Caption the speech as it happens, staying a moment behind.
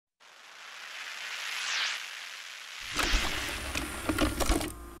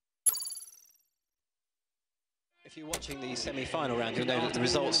you're watching the semi-final round, you'll know that the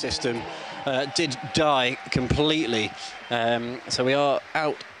results system did die completely. So we are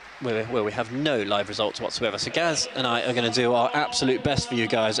out, well, we have no live results whatsoever. So Gaz and I are going to do our absolute best for you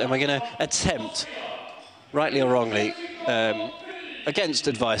guys, and we're going to attempt, rightly or wrongly, against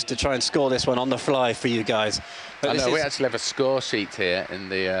advice, to try and score this one on the fly for you guys. But I know, we actually have a score sheet here in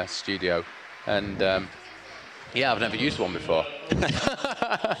the studio, and yeah, I've never used one before.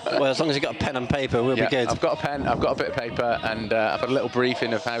 Well, as long as you've got a pen and paper, we'll be good. I've got a pen, I've got a bit of paper, and I've had a little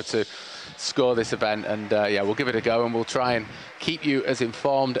briefing of how to score this event, and yeah, we'll give it a go, and we'll try and keep you as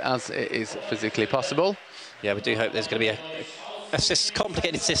informed as it is physically possible. Yeah, we do hope there's going to be a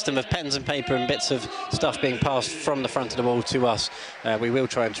complicated system of pens and paper and bits of stuff being passed from the front of the wall to us. We will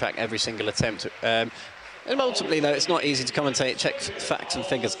try and track every single attempt. And ultimately, though, it's not easy to commentate, check facts and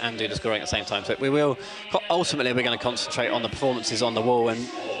figures, and do the scoring at the same time. So ultimately, we're going to concentrate on the performances on the wall and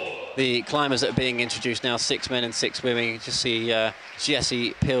the climbers that are being introduced now, 6 men and 6 women. You just see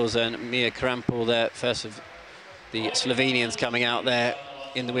Jessie Pils and Mia Krampel there, first of the Slovenians coming out there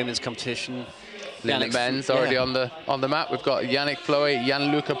in the women's competition. The men's already on the map. We've got Yannick Floey,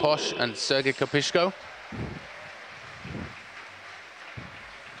 Jan-Luca Posch, and Sergej Kopishko.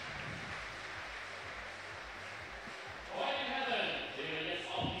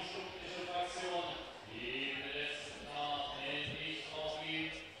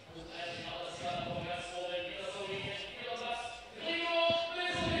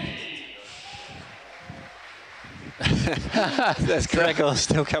 There's Gregor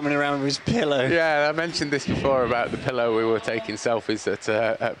still coming around with his pillow. Yeah, I mentioned this before about the pillow. We were taking selfies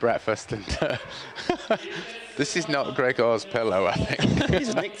at breakfast, and this is not Gregor's pillow, I think.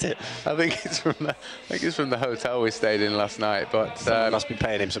 He's nicked it. I think it's from the hotel we stayed in last night. But someone must be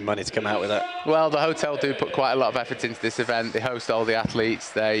paying him some money to come out with that. Well, the hotel do put quite a lot of effort into this event. They host all the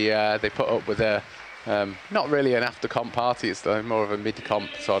athletes. They put up with a not really an after-comp party. It's more of a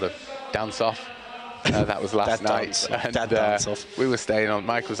mid-comp sort of dance-off. That was last night, and we were staying on.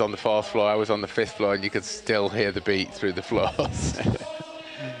 Mike was on the 4th floor, I was on the 5th floor, and you could still hear the beat through the floors.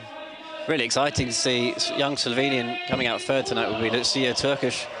 Really exciting to see young Slovenian coming out third tonight. Will be Lucia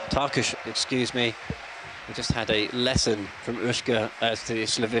Turkish, excuse me. We just had a lesson from Ushka as to the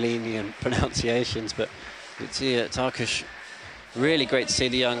Slovenian pronunciations, but Lucia Turkish, really great to see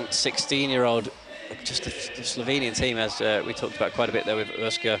the young 16-year-old. Just the Slovenian team, as we talked about quite a bit there with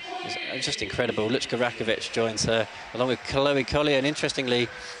Urska, is just incredible. Lučka Rakovic joins her, along with Chloe Collier. And interestingly,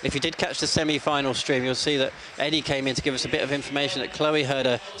 if you did catch the semi-final stream, you'll see that Eddie came in to give us a bit of information that Chloe heard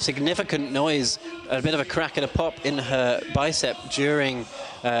a significant noise, a bit of a crack and a pop in her bicep during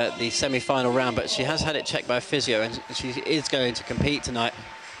the semi-final round, but she has had it checked by a physio, and she is going to compete tonight.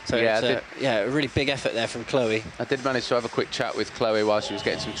 So yeah, a really big effort there from Chloe. I did manage to have a quick chat with Chloe while she was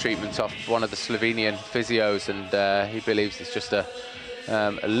getting some treatment off one of the Slovenian physios, and he believes it's just a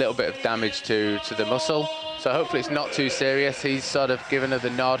little bit of damage to the muscle. So hopefully it's not too serious. He's sort of given her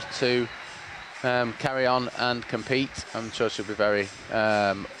the nod to carry on and compete. I'm sure she'll be very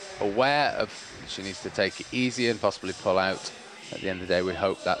aware of she needs to take it easy and possibly pull out. At the end of the day, we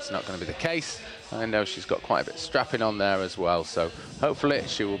hope that's not going to be the case. I know she's got quite a bit of strapping on there as well, so hopefully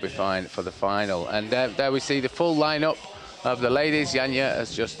she will be fine for the final. And there we see the full lineup of the ladies. Yanya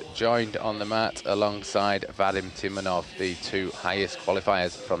has just joined on the mat alongside Vadim Timonov, the 2 highest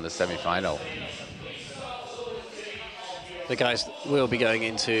qualifiers from the semi-final. The guys will be going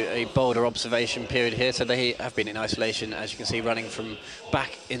into a boulder observation period here, so they have been in isolation, as you can see, running from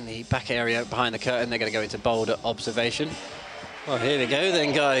back in the back area behind the curtain. They're going to go into boulder observation. Well, here we go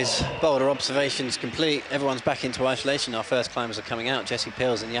then, guys. Boulder observations complete. Everyone's back into isolation. Our first climbers are coming out. Jessie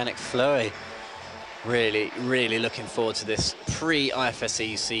Pils and Yannick Floey. Really, really looking forward to this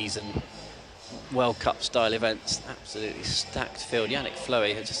pre-IFSC season World Cup style events. Absolutely stacked field. Yannick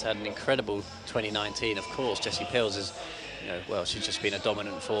Floey has just had an incredible 2019. Of course, Jessie Pils is, well, she's just been a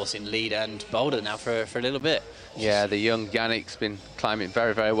dominant force in lead and boulder now for a little bit. Yeah, the young Yannick's been climbing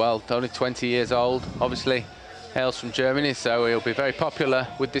very, very well. Only 20 years old, obviously. Hails from Germany, so he'll be very popular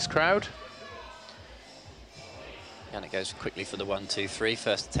with this crowd. Yannick goes quickly for the 1, 2, 3.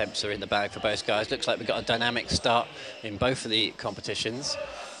 First attempts are in the bag for both guys. Looks like we've got a dynamic start in both of the competitions,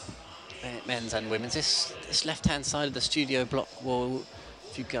 men's and women's. This left-hand side of the studio block wall,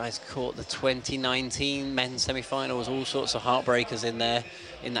 if you guys caught the 2019 men's semi-finals, all sorts of heartbreakers in there,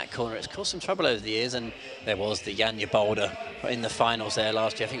 in that corner. It's caused some trouble over the years, and there was the Yanya boulder in the finals there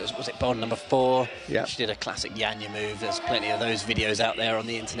last year. I think it was it boulder number 4? Yeah. She did a classic Yanya move. There's plenty of those videos out there on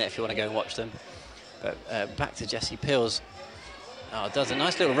the internet if you want to go and watch them. But back to Jessie Pils. Oh, does a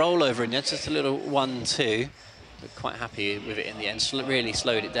nice little rollover in there, just a little 1, 2. We're quite happy with it in the end. Really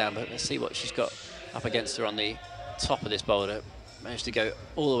slowed it down, but let's see what she's got up against her on the top of this boulder. Managed to go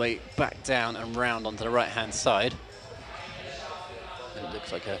all the way back down and round onto the right-hand side. And it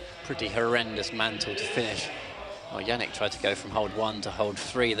looks like a pretty horrendous mantle to finish. Well, Yannick tried to go from hold 1 to hold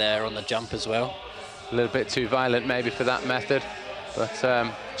 3 there on the jump as well. A little bit too violent maybe for that method,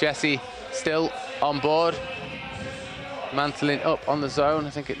 but Jessie still on board, mantling up on the zone. I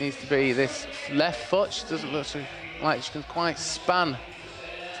think it needs to be this left foot. She doesn't look like she can quite span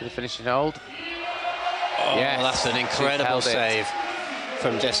to the finishing hold. Oh, yes, that's an incredible save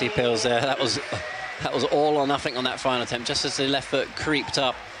from Jessie Pills there. That was all or nothing on that final attempt. Just as the left foot creeped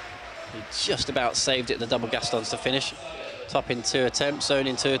up, he just about saved it, the double Gastons to finish. Top in 2 attempts, zone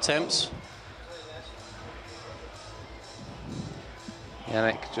in 2 attempts.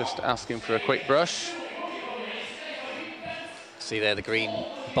 Yannick just asking for a quick brush. See there, the green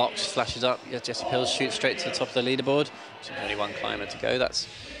box flashes up. Yeah, Jessie Pills shoots straight to the top of the leaderboard. So only 1 climber to go. That's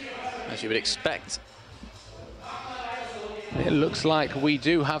as you would expect. It looks like we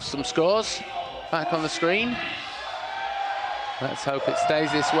do have some scores back on the screen. Let's hope it stays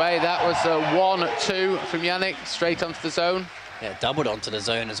this way. That was a 1-2 from Yannick, straight onto the zone. Yeah, doubled onto the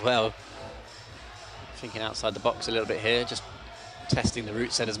zone as well. Thinking outside the box a little bit here, just testing the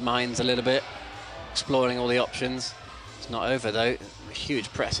route setters' minds a little bit, exploring all the options. It's not over though. A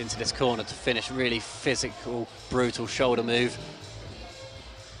huge press into this corner to finish. Really physical, brutal shoulder move.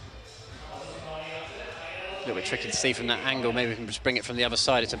 A little bit tricky to see from that angle. Maybe we can just bring it from the other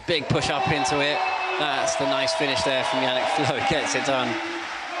side. It's a big push up into it. That's the nice finish there from Yannick Flo. Gets it done.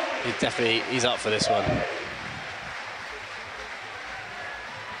 He's up for this one.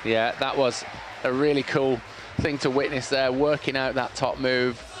 Yeah, that was a really cool thing to witness there, working out that top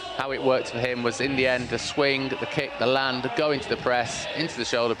move. How it worked for him was, in the end, the swing, the kick, the land, go into the press, into the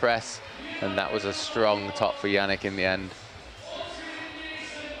shoulder press, and that was a strong top for Yannick in the end.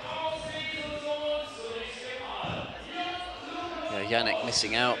 Yeah, Yannick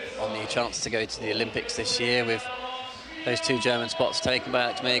missing out on the chance to go to the Olympics this year with those 2 German spots taken by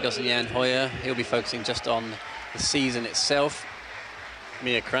Alex Megos and Jan Hoyer. He'll be focusing just on the season itself.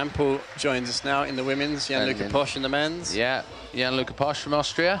 Mia Krampel joins us now in the women's, Jan-Luca Posch in the men's. Yeah, Jan-Luca Posch from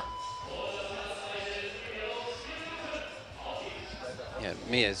Austria. Yeah,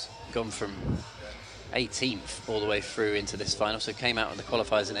 Mia's gone from 18th all the way through into this final, so came out of the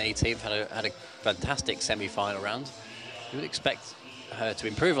qualifiers in 18th, had a fantastic semi-final round. You would expect her to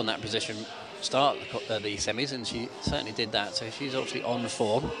improve on that position, start the semis, and she certainly did that, so she's obviously on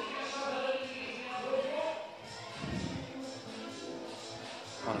form.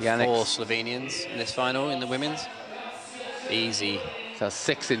 One of 4 Slovenians in this final in the women's. Easy. So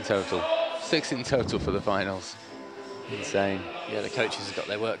 6 in total. 6 in total for the finals. Insane. Yeah, the coaches have got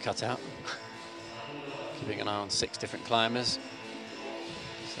their work cut out. Keeping an eye on 6 different climbers.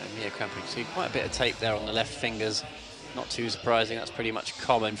 So Mia Krampel, you can see quite a bit of tape there on the left fingers. Not too surprising. That's pretty much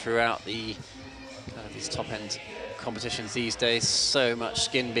common throughout the kind of these top-end competitions these days. So much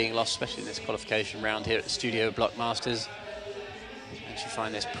skin being lost, especially in this qualification round here at the studio Bloc Masters. And you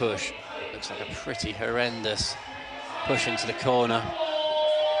find this push. Looks like a pretty horrendous push into the corner.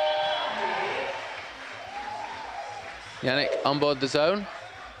 Yannick on board the zone.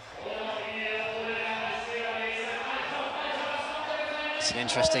 It's an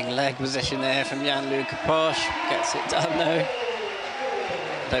interesting leg position there from Jan-Luca Posch. Gets it done though.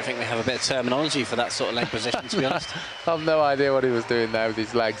 I don't think we have a bit of terminology for that sort of leg position, to be honest. I have no idea what he was doing there with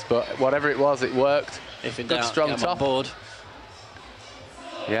his legs, but whatever it was, it worked. If in Good doubt, strong get top. on board.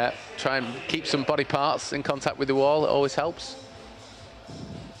 Yeah, try and keep some body parts in contact with the wall. It always helps.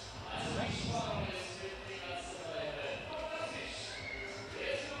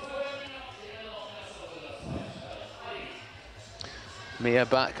 Mia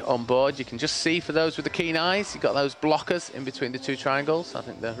back on board. You can just see, for those with the keen eyes, you've got those blockers in between the 2 triangles. I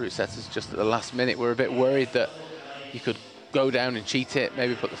think the route setters just at the last minute were a bit worried that you could go down and cheat it,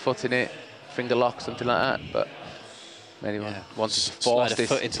 maybe put the foot in it, finger lock, something like that. But anyone wanted to force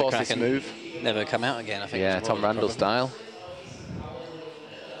this move. Never come out again, I think. Yeah, Tom Randall style.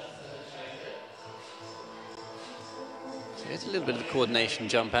 So it's a little bit of a coordination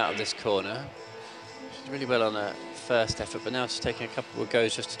jump out of this corner. She's really well on her first effort, but now she's taking a couple of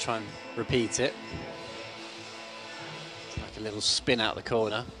goes just to try and repeat it. It's like a little spin out the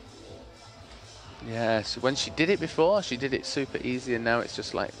corner. Yeah, so when she did it before, she did it super easy, and now it's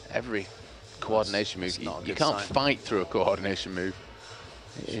just like every coordination move. You can't fight through a coordination move.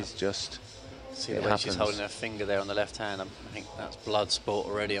 It is just. See the way she's holding her finger there on the left hand. I think that's blood sport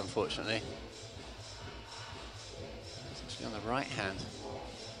already, unfortunately. It's actually on the right hand.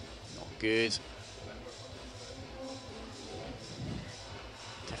 Not good.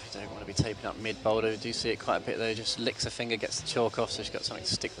 Definitely don't want to be taping up mid-boulder. Do see it quite a bit though, just licks her finger, gets the chalk off, so she's got something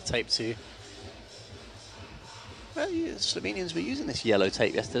to stick the tape to. Well, yeah, Slovenians were using this yellow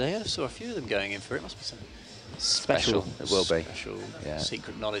tape yesterday. I saw a few of them going in for it. Must be some special. It will be. Special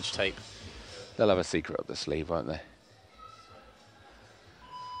secret knowledge tape. They'll have a secret up the sleeve, won't they?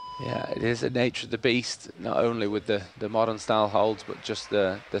 Yeah, it is the nature of the beast, not only with the modern style holds, but just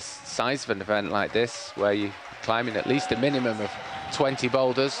the size of an event like this, where you're climbing at least a minimum of 20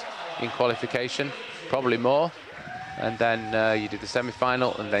 boulders in qualification, probably more. And then you do the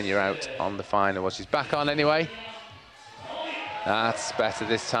semi-final, and then you're out on the final, which is back on anyway. That's better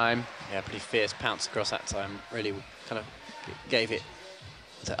this time. Yeah, pretty fierce pounce across that time. Really kind of gave it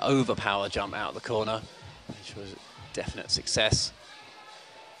the overpower jump out of the corner, which was a definite success.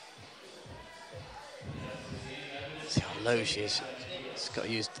 See how low she is. She's got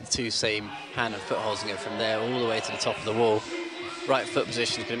to use the two same hand and foot holds and go from there all the way to the top of the wall. Right foot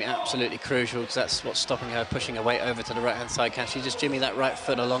position is going to be absolutely crucial, because that's what's stopping her pushing her weight over to the right-hand side. Can she just jimmy that right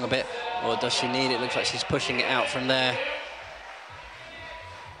foot along a bit, or does she need it? Looks like she's pushing it out from there.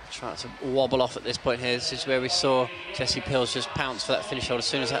 Trying to wobble off at this point here. This is where we saw Jessie Pills just pounce for that finish hold as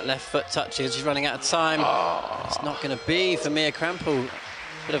soon as that left foot touches. She's running out of time. It's not going to be for Mia Krampel.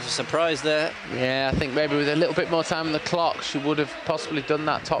 Bit of a surprise there. Yeah, I think maybe with a little bit more time on the clock, she would have possibly done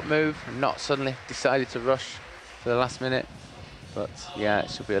that top move and not suddenly decided to rush for the last minute. But yeah,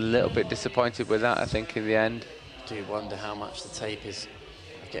 she'll be a little bit disappointed with that, I think, in the end. I do wonder how much the tape is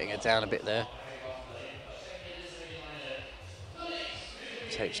getting her down a bit there.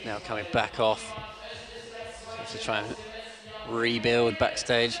 Tape's now coming back off. So have to try and rebuild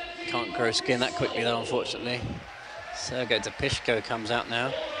backstage. Can't grow skin that quickly though, unfortunately. Sergej Depishko comes out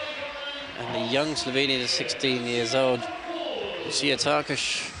now. And the young Slovenian is 16 years old. Lucia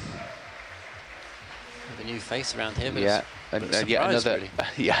Tarkush. With a new face around here, but yeah, and yet another, really.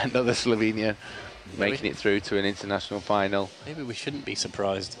 yeah, another Slovenian making it through to an international final. Maybe we shouldn't be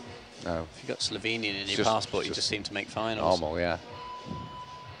surprised. No. If you've got Slovenian in your passport, you just seem to make finals. Normal, yeah.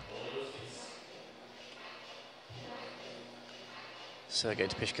 Sergej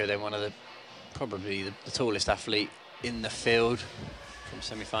Depishko, then one of the probably the tallest athlete in the field from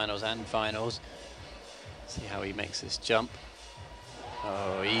semi-finals and finals. See how he makes this jump.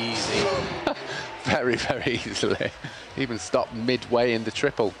 Oh, easy. Very, very easily. Even stopped midway in the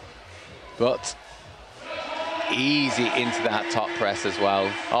triple. But easy into that top press as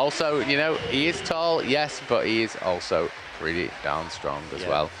well. Also, you know, he is tall, yes, but he is also pretty darn strong as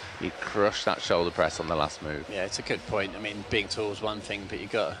well. He crushed that shoulder press on the last move. Yeah, it's a good point. I mean, being tall is one thing, but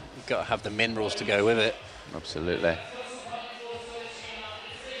you've got to have the minerals to go with it. Absolutely.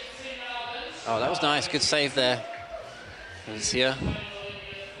 Oh, that was nice. Good save there. Lucia.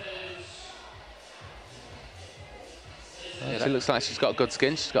 She looks like she's got good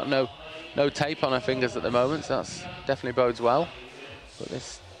skin. She's got no tape on her fingers at the moment, so that's definitely bodes well. But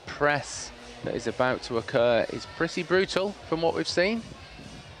this press that is about to occur is pretty brutal from what we've seen.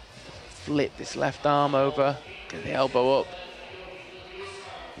 Flip this left arm over, get the elbow up.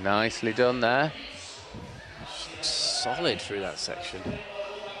 Nicely done there. Solid through that section.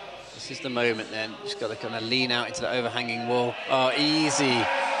 This is the moment then. Just got to kind of lean out into the overhanging wall. Oh, easy.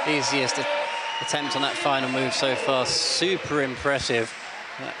 Easiest attempt on that final move so far. Super impressive.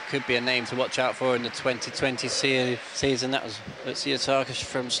 That could be a name to watch out for in the 2020 season. That was Lucia Tarkush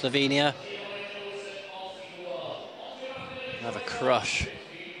from Slovenia. Another crush.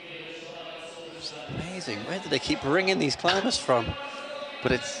 It's amazing. Where do they keep bringing these climbers from?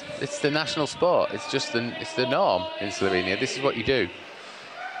 But it's the national sport. It's just the norm in Slovenia. This is what you do.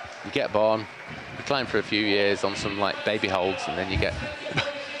 You get born, you climb for a few years on some like baby holds, and then you get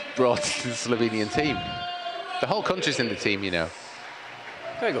brought to the Slovenian team. The whole country's in the team, you know.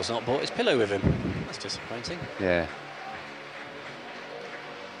 Gregor's not brought his pillow with him. That's disappointing. Yeah.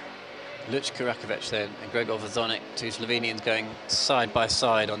 Lučka Rakovic then and Gregor Vozonik, two Slovenians going side by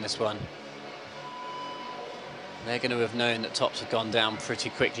side on this one. They're going to have known that tops have gone down pretty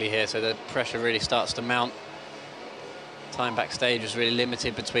quickly here, so the pressure really starts to mount. Time backstage was really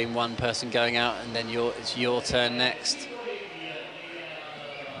limited between one person going out and then it's your turn next.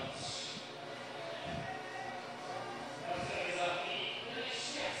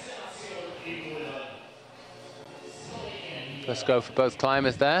 Let's go for both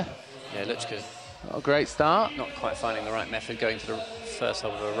climbers there. Yeah, Lučka. Oh, great start. Not quite finding the right method, going to the first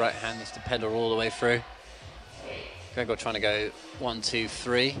hold with a right hand, needs to pedal all the way through. Gregor trying to go 1, 2,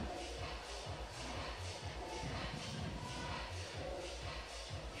 3.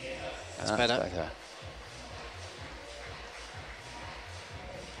 That's better.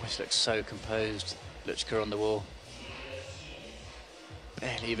 Which looks so composed. Lučka on the wall.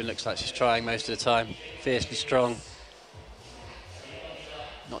 It even looks like she's trying most of the time. Fiercely strong.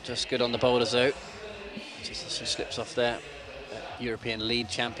 Not just good on the boulders though. Just as she slips off there. European lead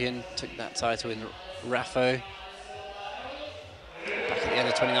champion, took that title in RAFO. Back at the end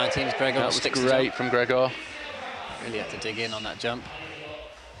of 2019, Gregor. That was great from Gregor. Really had to dig in on that jump.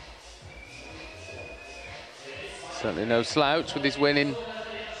 Certainly no slouch with his win in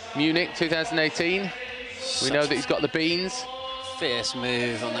Munich 2018. We know that he's got the beans. Fierce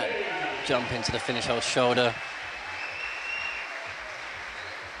move on that jump into the finish hold shoulder.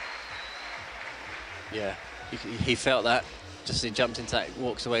 Yeah, he felt that. Just as he jumped into that,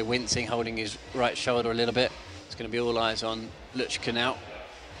 walks away wincing, holding his right shoulder a little bit. It's going to be all eyes on Luchka now.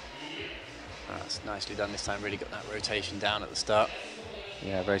 That's nicely done this time, really got that rotation down at the start.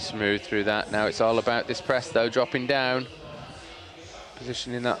 Yeah, very smooth through that. Now it's all about this press though, dropping down.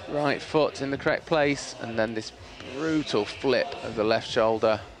 Positioning that right foot in the correct place, and then this brutal flip of the left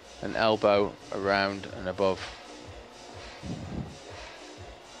shoulder and elbow around and above.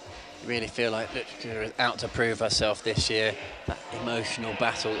 You really feel like Luchka is out to prove herself this year. That emotional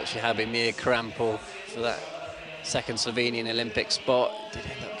battle that she had with Mia Krampel for that second Slovenian Olympic spot did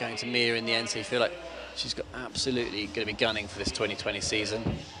end up going to Mia in the end, so you feel like she's got absolutely going to be gunning for this 2020 season.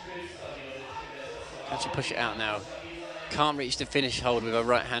 Can she push it out now? Can't reach the finish hold with her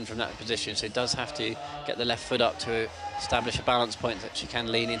right hand from that position, so does have to get the left foot up to establish a balance point that she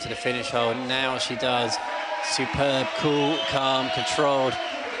can lean into the finish hold. Now she does. Superb, cool, calm, controlled.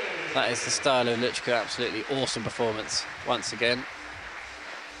 That is the style of Luchka. Absolutely awesome performance once again.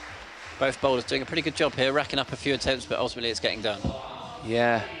 Both boulders doing a pretty good job here, racking up a few attempts, but ultimately it's getting done.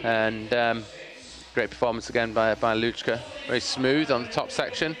 Yeah, and great performance again by Luchka. Very smooth on the top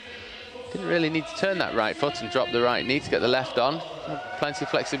section. Didn't really need to turn that right foot and drop the right knee to get the left on. Plenty of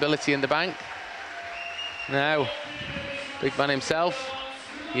flexibility in the bank. Now, big man himself,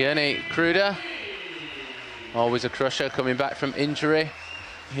 Jörni Kruder. Always a crusher coming back from injury.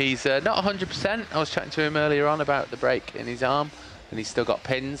 He's not 100%. I was chatting to him earlier on about the break in his arm, and he's still got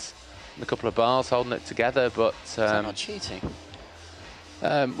pins and a couple of bars holding it together, but... Is that not cheating?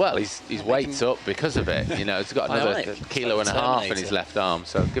 Well, his weight's up because of it. You know, he's got another kilo and a half in his left arm,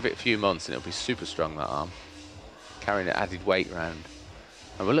 so give it a few months and it'll be super strong, that arm. Carrying an added weight round.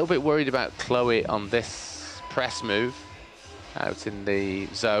 I'm a little bit worried about Chloe on this press move out in the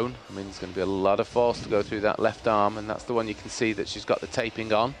zone. I mean, there's going to be a lot of force to go through that left arm, and that's the one you can see that she's got the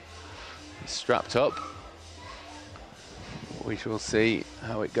taping on. It's strapped up. We shall see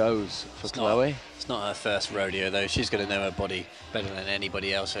how it goes for Chloe. It's not her first rodeo, though. She's going to know her body better than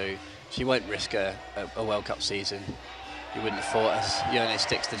anybody else, so she won't risk a World Cup season. You wouldn't have thought as Jörni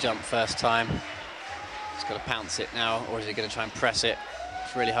sticks the jump first time. He's got to pounce it now, or is he going to try and press it?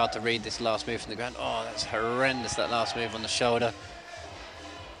 It's really hard to read this last move from the ground. Oh, that's horrendous, that last move on the shoulder.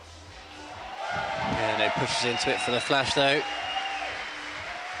 Jörni pushes into it for the flash, though.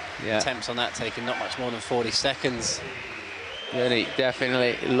 Yeah. Attempts on that taking not much more than 40 seconds. Jörni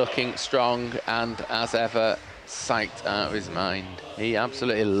definitely looking strong and, as ever, psyched out of his mind. He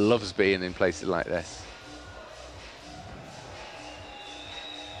absolutely loves being in places like this.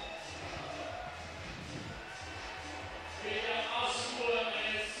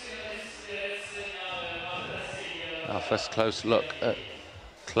 Our first close look at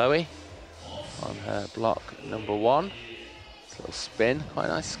Chloe on her block number 1. This little spin, quite a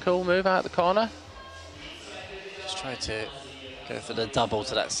nice, cool move out the corner. Just tried to go for the double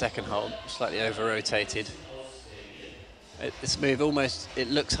to that second hold, slightly over-rotated. This move almost, it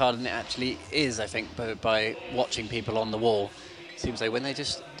looks harder than it actually is, I think, by watching people on the wall. It seems like when they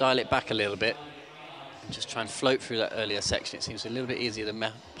just dial it back a little bit, and just try and float through that earlier section, it seems a little bit easier than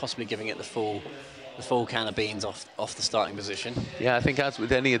possibly giving it the full can of beans off the starting position. Yeah, I think as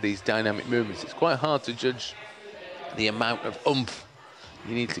with any of these dynamic movements, it's quite hard to judge the amount of oomph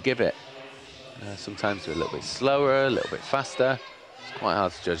you need to give it. Sometimes they're a little bit slower, a little bit faster. It's quite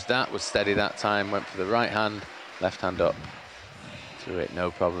hard to judge. That was steady that time, went for the right hand, left hand up. Through it, no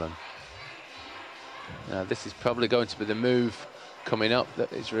problem. Now this is probably going to be the move coming up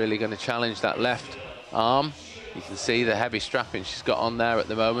that is really going to challenge that left arm. You can see the heavy strapping she's got on there at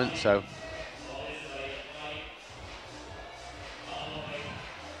the moment, so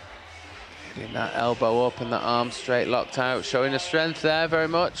getting that elbow up and that arm straight locked out, showing her strength there very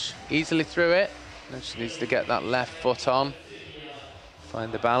much, easily through it. And she needs to get that left foot on,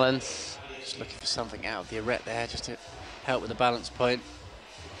 find the balance. Just looking for something out of the arete there, just to help with the balance point.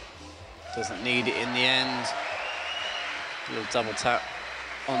 Doesn't need it in the end. A little double tap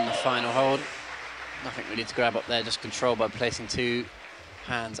on the final hold. Nothing really to grab up there, just control by placing 2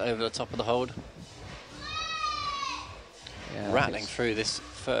 hands over the top of the hold. rattling through this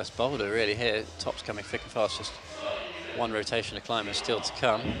first boulder really here. Top's coming thick and fast, just one rotation of climbers still to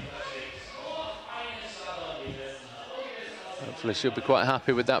come. Hopefully she'll be quite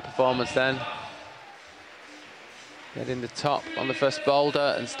happy with that performance then. Getting the top on the first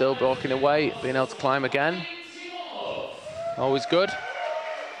boulder and still walking away, being able to climb again. Always good.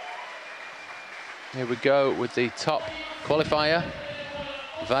 Here we go with the top qualifier,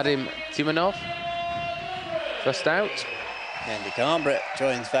 Vadim Timonov, first out. Andy Garnbrett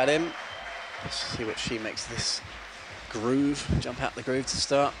joins Vadim. Let's see what she makes this groove, jump out the groove to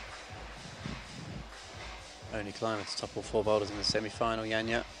start. Only climber to top all 4 boulders in the semi-final,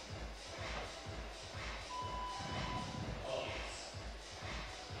 Janja.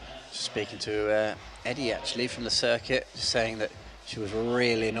 Speaking to Eddie actually from the circuit, just saying that she was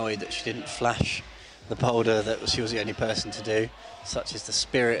really annoyed that she didn't flash the boulder that she was the only person to do. Such is the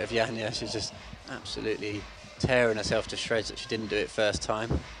spirit of Janja. She's just absolutely tearing herself to shreds that she didn't do it first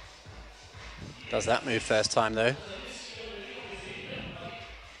time. Does that move first time though.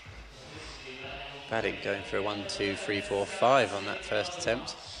 Vadim going for a 1, 2, 3, 4, 5 on that first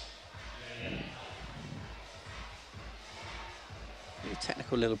attempt. A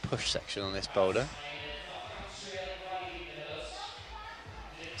technical little push section on this boulder.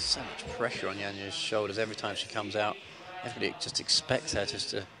 So much pressure on Janja's shoulders every time she comes out. Everybody just expects her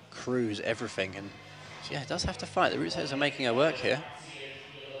just to cruise everything, and she does have to fight. The routesetters are making her work here.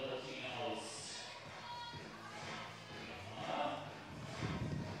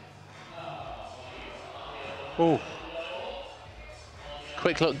 Ooh.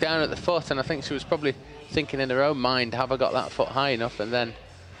 Quick look down at the foot, and I think she was probably thinking in her own mind, have I got that foot high enough? And then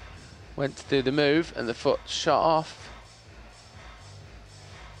went to do the move, and the foot shot off.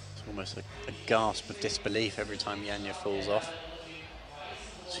 It's almost a gasp of disbelief every time Janja falls off.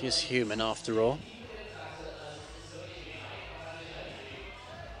 She is human after all.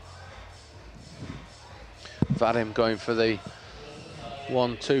 Vadim going for the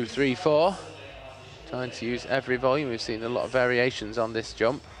 1, 2, 3, 4. Trying to use every volume. We've seen a lot of variations on this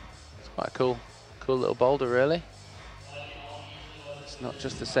jump. It's quite a cool little boulder, really. It's not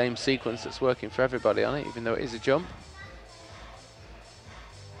just the same sequence that's working for everybody on it, even though it is a jump.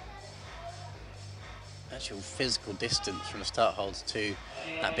 Actual physical distance from the start holds to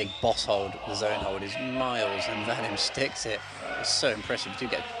that big boss hold, the zone hold, is miles, and Vadim sticks it. It's so impressive. You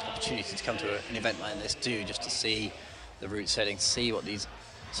do get an opportunity to come to an event like this, just to see the route setting, see what these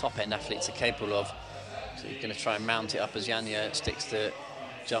top-end athletes are capable of. So you're going to try and mount it up as Janja sticks the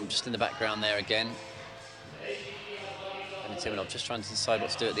jump just in the background there again. And Timonov just trying to decide what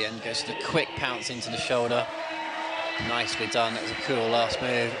to do at the end. Goes to the quick pounce into the shoulder. Nicely done. That was a cool last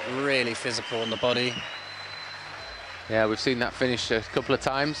move. Really physical on the body. Yeah, we've seen that finish a couple of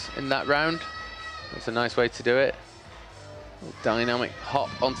times in that round. It's a nice way to do it. Dynamic hop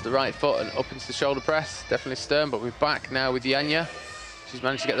onto the right foot and up into the shoulder press. Definitely stern, but we're back now with Janja. She's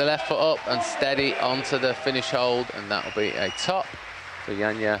managed to get the left foot up and steady onto the finish hold, and that'll be a top for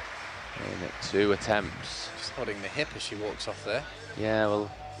Janja in 2 attempts. Just holding the hip as she walks off there. Yeah,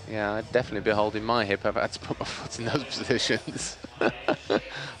 well, yeah, I'd definitely be holding my hip. I've had to put my foot in those positions. I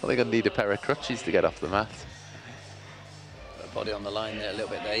think I'd need a pair of crutches to get off the mat. Body on the line there a little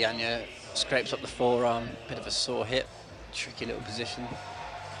bit there. Janja scrapes up the forearm, bit of a sore hip, tricky little position.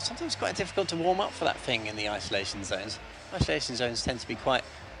 Sometimes it's quite difficult to warm up for that thing in the isolation zones. Isolation zones tend to be quite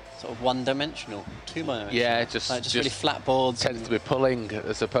sort of one-dimensional, two-dimensional. Yeah, just really flat boards. Tends to be pulling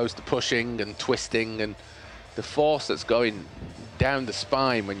as opposed to pushing and twisting, and the force that's going down the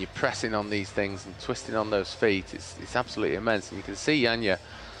spine when you're pressing on these things and twisting on those feet, it's absolutely immense. And you can see Janja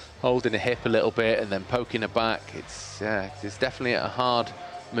holding a hip a little bit and then poking her back. It's definitely a hard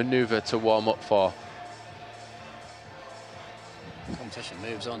manoeuvre to warm up for. Competition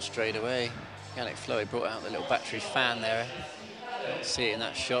moves on straight away. Yannick Floey brought out the little battery fan there. You don't see it in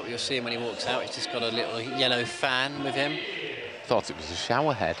that shot. You'll see him when he walks out. He's just got a little yellow fan with him. Thought it was a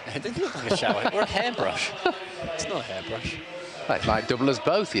shower head. It did look like a shower or a hairbrush. It's not a hairbrush. That might double as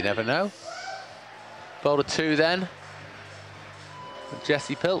both, you never know. Boulder 2 then.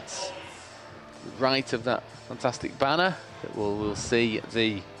 Jessie Piltz, right of that fantastic banner that we'll see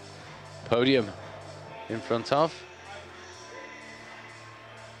the podium in front of.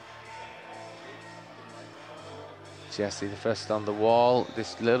 Jessie, the first on the wall.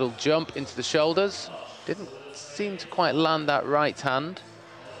 This little jump into the shoulders. Didn't seem to quite land that right hand.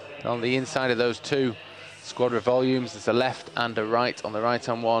 On the inside of those 2 squadra volumes, there's a left and a right. On the right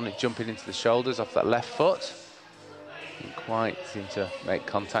hand one, jumping into the shoulders off that left foot. Didn't quite seem to make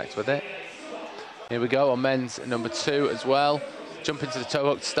contact with it. Here we go on men's number 2 as well. Jump into the toe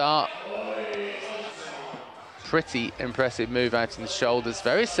hook start. pretty impressive move out in the shoulders.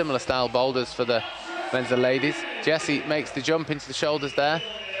 Very similar style boulders for the men's and ladies. Jessie makes the jump into the shoulders there.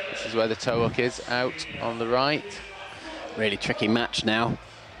 This is where the toe hook is, out on the right. Really tricky match now.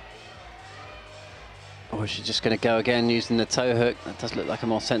 Or is she just going to go again using the toe hook? That does look like a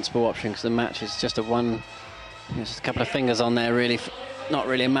more sensible option because the match is just just a couple of fingers on there, really, not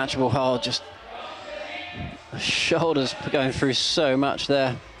really a matchable hold, just the shoulders going through so much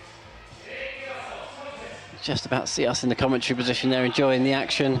there. Just about see us in the commentary position there, enjoying the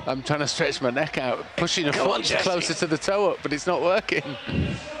action. I'm trying to stretch my neck out, pushing a foot closer to the toe hook, but it's not working.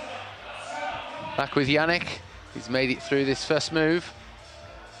 Back with Yannick. He's made it through this first move.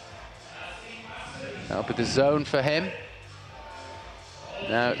 That'll be the zone for him.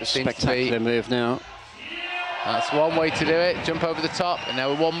 Now it seems to be spectacular move now. That's one way to do it. Jump over the top, and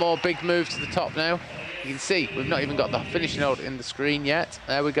now one more big move to the top now. You can see we've not even got the finishing hold in the screen yet.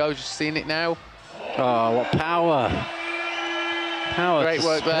 There we go, just seeing it now. Oh, what power. Power. Great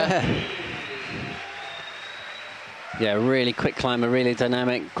work there. Yeah, really quick climber, really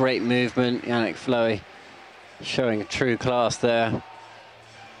dynamic, great movement. Yannick Floey showing a true class there.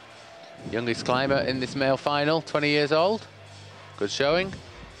 Youngest climber in this male final, 20 years old. Good showing.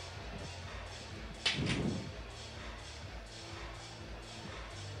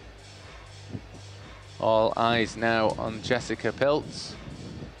 All eyes now on Jessica Pilz.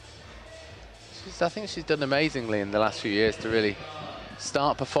 I think she's done amazingly in the last few years to really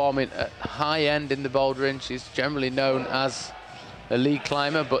start performing at high end in the bouldering. She's generally known as a lead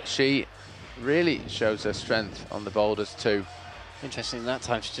climber, but she really shows her strength on the boulders too. Interesting, that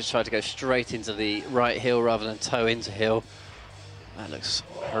time she just tried to go straight into the right heel rather than toe into heel. That looks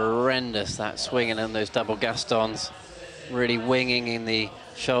horrendous, that swinging on those double Gastons. Really winging in the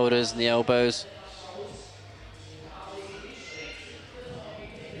shoulders and the elbows.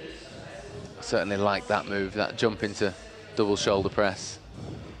 Certainly like that move, that jump into double shoulder press.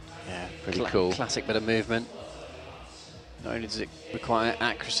 Yeah, pretty cool. Classic bit of movement. Not only does it require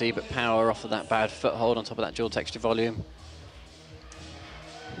accuracy, but power off of that bad foothold on top of that dual texture volume.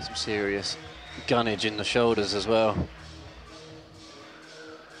 Some serious gunnage in the shoulders as well.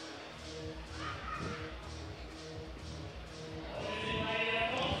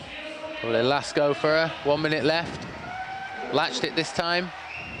 Probably last go for her, 1 minute left. Latched it this time.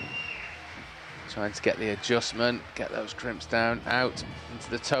 Trying to get the adjustment, get those crimps down, out into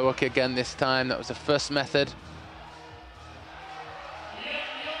the toe hook again this time. That was the first method.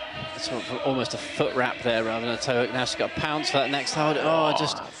 It's almost a foot wrap there rather than a toe hook. Now she's got a pounce for that next hold. Oh,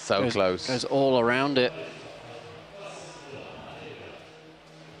 just so close. Goes all around it.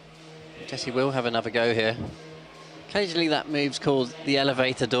 Jessie will have another go here. Occasionally that move's called the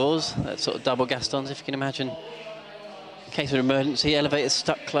elevator doors. That sort of double Gastons, if you can imagine. In case of an emergency, elevator's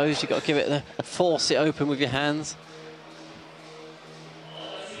stuck closed, you've got to give it the force it open with your hands.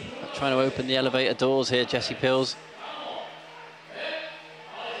 Trying to open the elevator doors here, Jessie Pilz.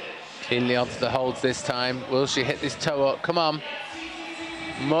 Keenly onto the holds this time. Will she hit this toe up? Come on.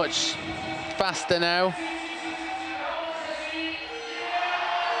 Much faster now.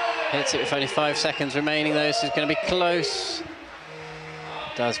 Hits it with only 5 seconds remaining though, so it's going to be close.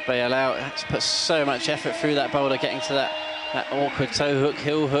 Does bail out. Has put so much effort through that boulder, getting to that awkward toe hook,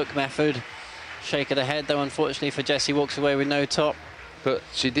 heel hook method. Shake of the head though, unfortunately for Jessie, walks away with no top. But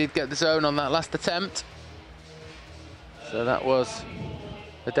she did get the zone on that last attempt. So that was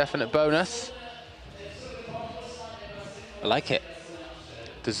a definite bonus. I like it.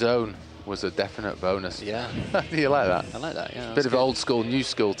 The zone was a definite bonus. Yeah. Do you like that? I like that, yeah. Bit of old school, new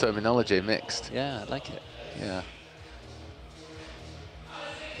school terminology mixed. Yeah, I like it. Yeah.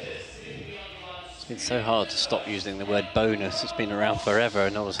 It's been so hard to stop using the word bonus. It's been around forever,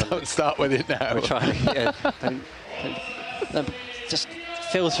 and all of a sudden... Don't start with it now. We're trying to... Yeah, just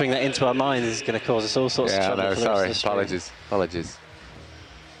filtering that into our minds is going to cause us all sorts of trouble. Yeah, no, sorry. Apologies.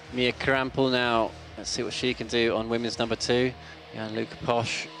 Mia Krampel now. Let's see what she can do on women's number 2. And Luca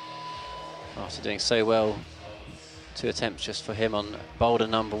Posch, after doing so well, 2 attempts just for him on boulder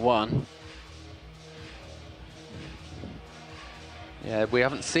number 1. Yeah, we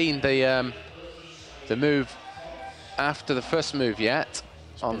haven't seen the move after the first move yet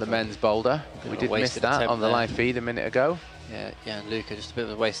on the men's boulder. We did miss that on the live feed a minute ago. Yeah, and Luca, just a bit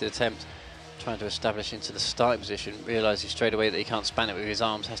of a wasted attempt, trying to establish into the starting position, realising straight away that he can't span it with his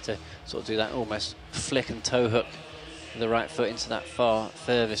arms, has to sort of do that almost flick and toe hook with the right foot into that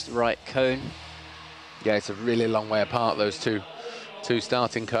furthest right cone. Yeah, it's a really long way apart, those two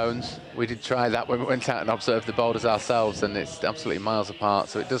starting cones. We did try that when we went out and observed the boulders ourselves, and it's absolutely miles apart.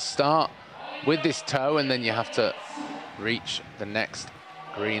 So it does start with this toe, and then you have to reach the next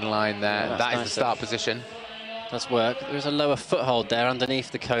green line there. Yeah, that is nice the start position. does work. There is a lower foothold there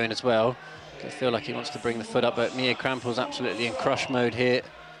underneath the cone as well. I feel like he wants to bring the foot up, but Mia Krampel's absolutely in crush mode here.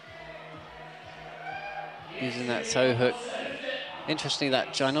 Using that toe hook. Interestingly, that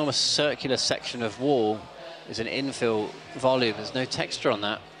ginormous circular section of wall is an infill volume. There's no texture on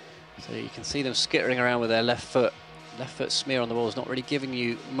that. So you can see them skittering around with their left foot. Left foot smear on the wall is not really giving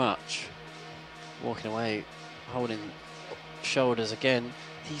you much. Walking away, holding shoulders again.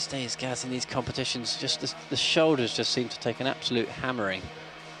 These days, Gaz, in these competitions, just the shoulders just seem to take an absolute hammering.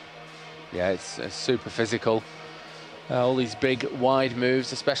 Yeah, it's super physical. All these big, wide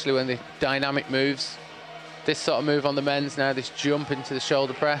moves, especially when the dynamic moves. This sort of move on the men's now, this jump into the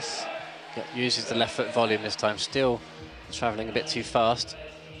shoulder press. Uses the left foot volume this time, still travelling a bit too fast.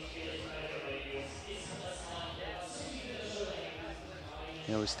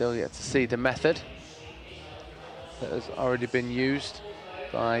 You know, we're still yet to see the method that has already been used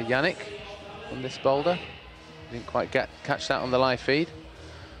by Yannick on this boulder. Didn't quite catch that on the live feed.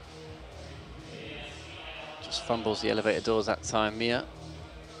 Just fumbles the elevator doors that time, Mia.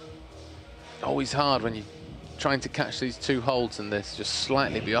 Always hard when you're trying to catch these two holds and this just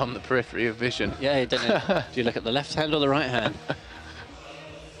slightly beyond the periphery of vision. Yeah, you don't know. Do you look at the left hand or the right hand?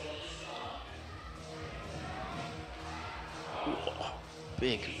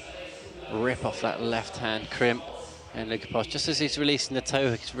 Big rip off that left hand crimp. And Lukaposh, just as he's releasing the toe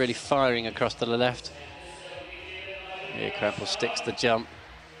hook, he's really firing across to the left. Here, Krampel sticks the jump.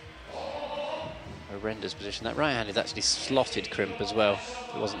 Horrendous position. That right hand is actually slotted crimp as well.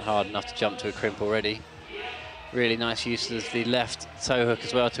 It wasn't hard enough to jump to a crimp already. Really nice use of the left toe hook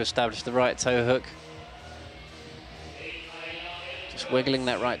as well to establish the right toe hook. Just wiggling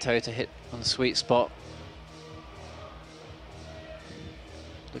that right toe to hit on the sweet spot.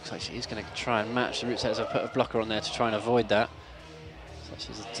 Looks like she's going to try and match the root setters. I've put a blocker on there to try and avoid that. Such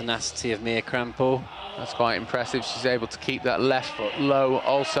is the tenacity of Mia Krampel. That's quite impressive. She's able to keep that left foot low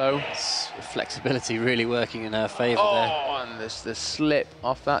also. Flexibility really working in her favour there. Oh, and there's the slip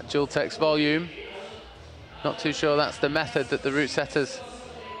off that Jultex volume. Not too sure that's the method that the root setters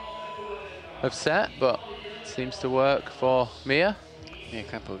have set, but it seems to work for Mia. Mia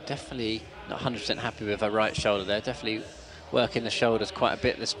Krampel definitely not 100% happy with her right shoulder there. Definitely working the shoulders quite a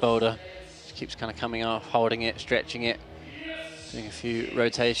bit this boulder. She keeps kind of coming off, holding it, stretching it, doing a few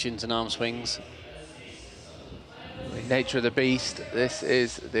rotations and arm swings. The nature of the beast, this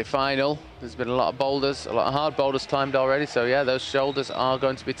is the final. There's been a lot of boulders, a lot of hard boulders climbed already, so yeah, those shoulders are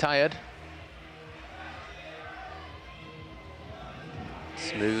going to be tired.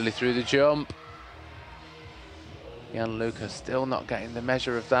 Smoothly through the jump. Gianluca still not getting the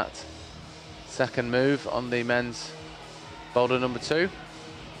measure of that second move on the men's boulder number 2.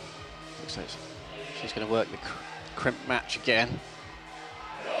 Looks like she's going to work the crimp match again.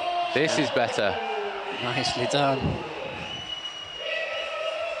 This is better. Nicely done.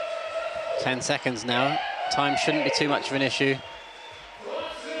 10 seconds now. Time shouldn't be too much of an issue.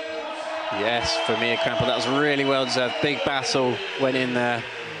 Yes, for Mia Krampel, that was really well deserved. Big battle went in there.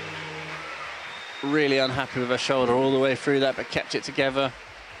 Really unhappy with her shoulder all the way through that, but kept it together.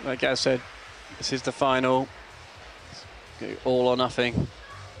 Like I said, this is the final. All or nothing.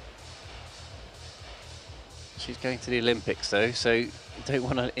 She's going to the Olympics though, so you don't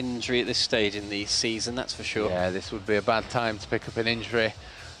want an injury at this stage in the season, that's for sure. Yeah, this would be a bad time to pick up an injury.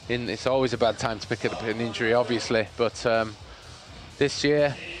 It's always a bad time to pick up an injury, obviously, but this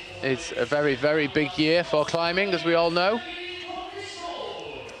year is a very, very big year for climbing, as we all know.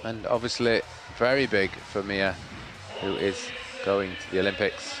 And obviously very big for Mia, who is going to the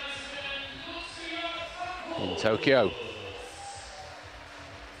Olympics in Tokyo.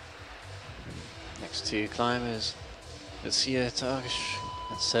 Next two climbers, Lucia Targash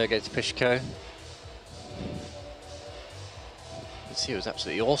and Sergei Tepishko. Lucia was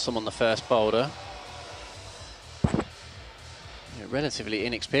absolutely awesome on the first boulder. Relatively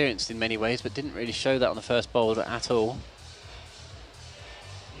inexperienced in many ways, but didn't really show that on the first boulder at all.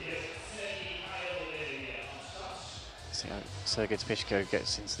 See how Sergei Tepishko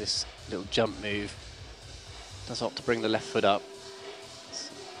gets into this little jump move. Does opt to bring the left foot up.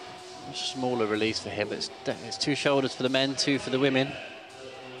 It's a much smaller release for him, but it's 2 shoulders for the men, 2 for the women.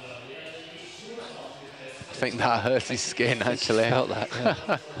 I think that hurt his skin, actually. Felt that, yeah.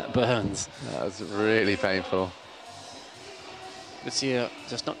 That burns. That was really painful. Lucia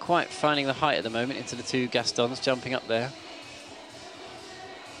just not quite finding the height at the moment into the 2 Gastons jumping up there.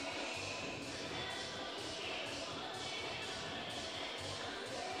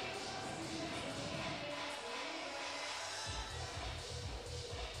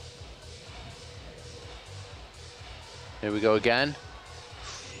 Here we go again.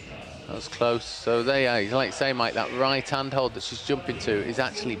 That was close. So there, yeah, like say, Mike, that right hand hold that she's jumping to is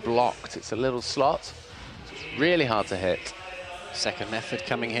actually blocked. It's a little slot. So it's really hard to hit. Second method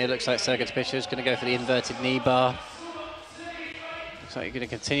coming here. Looks like Sergej Topishka is going to go for the inverted knee bar. Looks like you're going to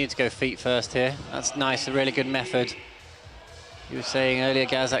continue to go feet first here. That's nice, a really good method. You were saying earlier,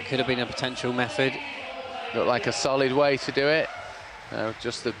 Gaz, that could have been a potential method. Looked like a solid way to do it.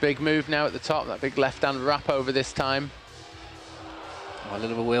 Just the big move now at the top, that big left-hand wrap over this time. Oh, a little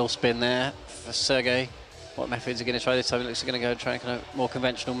bit of a wheel spin there for Sergej. What methods are going to try this time? It looks like going to go try kind of more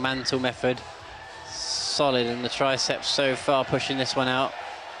conventional mantle method. Solid in the triceps so far, pushing this one out.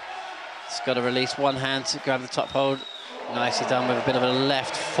 It's got to release one hand to grab the top hold. Nicely done with a bit of a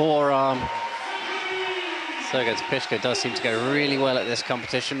left forearm. Sergej Topishka does seem to go really well at this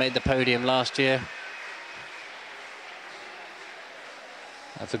competition, made the podium last year.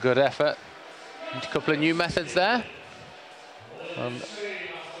 That's a good effort. A couple of new methods there.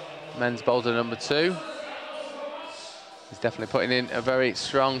 Men's boulder number 2. He's definitely putting in a very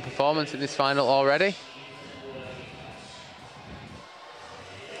strong performance in this final already.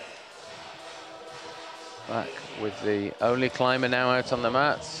 Back with the only climber now out on the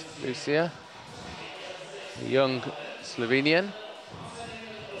mats, Lucia. The young Slovenian.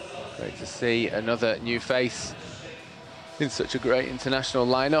 Great to see another new face in such a great international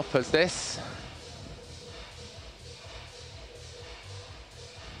lineup as this.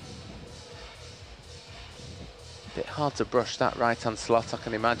 A bit hard to brush that right-hand slot, I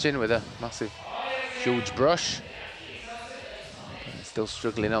can imagine, with a massive, huge brush. Still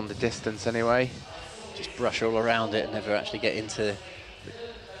struggling on the distance anyway. Just brush all around it and never actually get into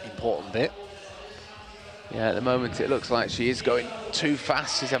the important bit. Yeah, at the moment it looks like she is going too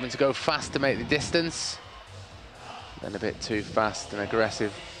fast. She's having to go fast to make the distance. Then a bit too fast and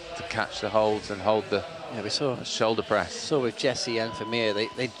aggressive to catch the holds and hold the we saw shoulder press. Saw with Jessie and Vermeer,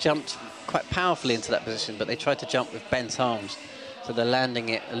 they jumped quite powerfully into that position, but they tried to jump with bent arms. So they're landing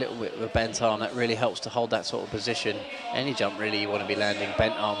it a little bit with a bent arm. That really helps to hold that sort of position. Any jump, really, you want to be landing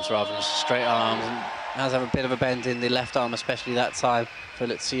bent arms rather than straight arms. And has have a bit of a bend in the left arm, especially that time for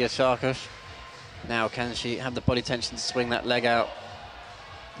Lucia Sarkis. Now, can she have the body tension to swing that leg out?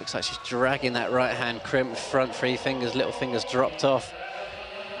 Looks like she's dragging that right hand crimp, front 3 fingers, little fingers dropped off.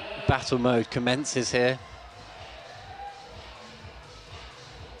 Battle mode commences here.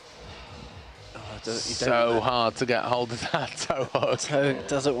 So hard to get hold of that toe hook. Toe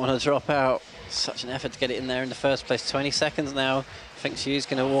doesn't want to drop out. Such an effort to get it in there in the first place. 20 seconds now. I think she's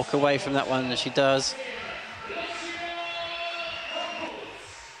going to walk away from that one, and she does.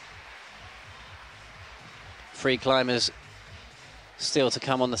 Three climbers still to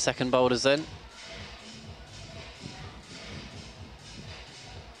come on the second boulders then.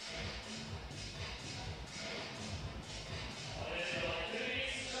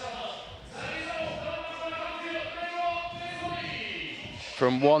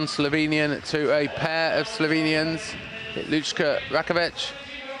 From one Slovenian to a pair of Slovenians, Lučka Rakovic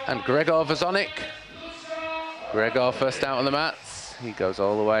and Gregor Vazonik. Gregor first out on the mats. He goes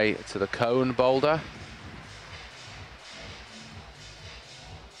all the way to the cone boulder.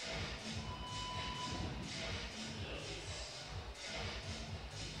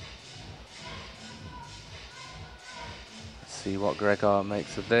 Let's see what Gregor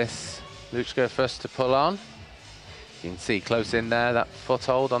makes of this. Lučka first to pull on. You can see close in there, that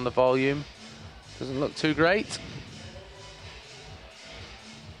foothold on the volume. Doesn't look too great.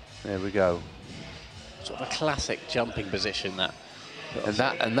 There we go. Sort of a classic jumping position, that.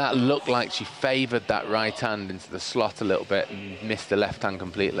 And that looked like she favoured that right hand into the slot a little bit and missed the left hand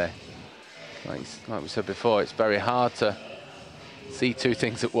completely. Like we said before, it's very hard to see two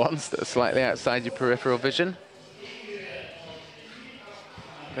things at once that are slightly outside your peripheral vision.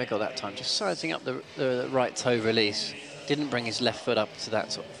 Gregor that time just sizing up the right toe release. Didn't bring his left foot up to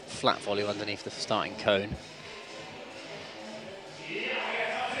that sort of flat volume underneath the starting cone.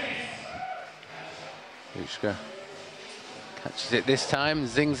 Lučka catches it this time,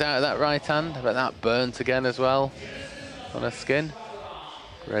 zings out of that right hand, but that burnt again as well on her skin.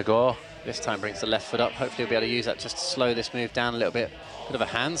 Gregor. This time brings the left foot up. Hopefully he'll be able to use that just to slow this move down a little bit. Bit of a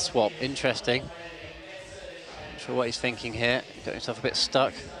hand swap, interesting. Not sure what he's thinking here. Got himself a bit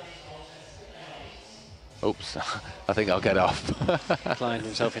stuck. Oops, I think I'll get off. Climbed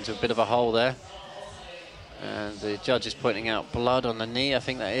himself into a bit of a hole there. And the judge is pointing out blood on the knee, I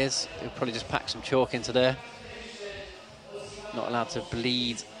think that is. He'll probably just pack some chalk into there. Not allowed to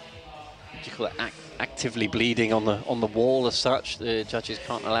bleed. What do you call it? Actively bleeding on the wall as such. The judges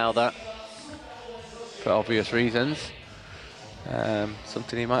can't allow that. For obvious reasons.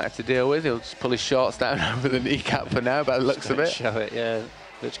 Something he might have to deal with. He'll just pull his shorts down over the kneacap for now, by the looks of it. Show it, yeah.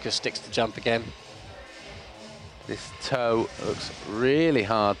 Luchka sticks to jump again. This toe looks really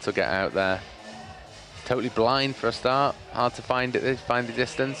hard to get out there. Totally blind for a start. Hard to find it. Find the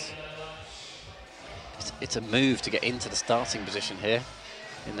distance. It's a move to get into the starting position here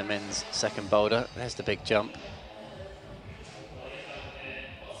in the men's second boulder. There's the big jump.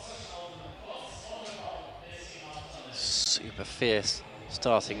 Super fierce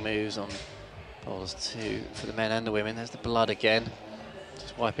starting moves on boulders 2 for the men and the women. There's the blood again.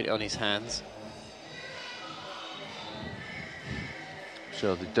 Just wiping it on his hands.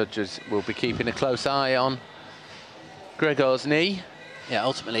 Sure, the judges will be keeping a close eye on Gregor's knee. Yeah,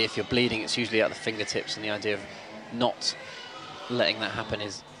 ultimately, if you're bleeding, it's usually at the fingertips, and the idea of not letting that happen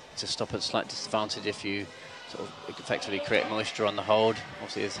is to stop at slight disadvantage if you sort of effectively create moisture on the hold.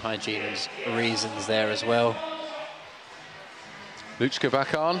 Obviously, there's hygiene reasons there as well. Luchka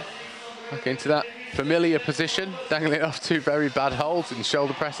back on, back into that familiar position, dangling off 2 very bad holds and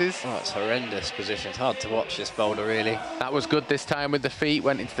shoulder presses. Oh, it's horrendous position. It's hard to watch this boulder, really. That was good this time with the feet,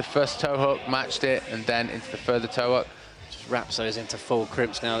 went into the first toe hook, matched it, and then into the further toe hook. Just wraps those into full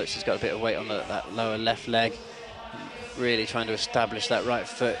crimps now that she's got a bit of weight on that lower left leg. Really trying to establish that right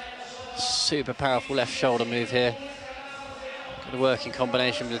foot. Super powerful left shoulder move here. Got a working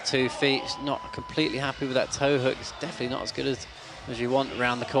combination with the 2 feet. She's not completely happy with that toe hook. It's definitely not as good as you want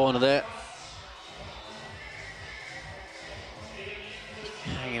around the corner there.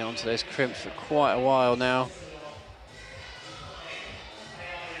 Hanging on to those crimps for quite a while now.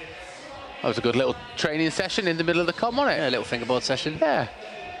 That was a good little training session in the middle of the comp, wasn't it? Yeah, a little fingerboard session. Yeah,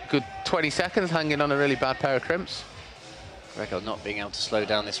 good 20 seconds hanging on a really bad pair of crimps. Gregor not being able to slow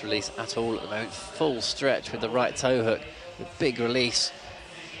down this release at all at the moment. Full stretch with the right toe hook, the big release.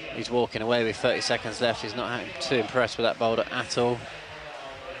 He's walking away with 30 seconds left. He's not too impressed with that boulder at all.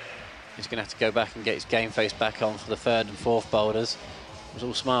 He's going to have to go back and get his game face back on for the 3rd and 4th boulders. It was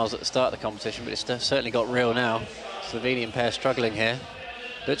all smiles at the start of the competition, but it's certainly got real now. Slovenian pair struggling here.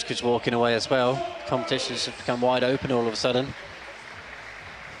 Luchka's walking away as well. The competition's become wide open all of a sudden.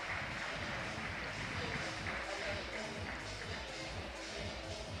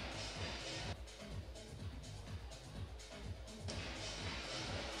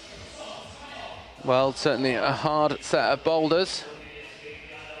 Well, certainly a hard set of boulders.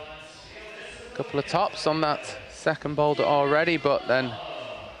 A couple of tops on that second boulder already, but then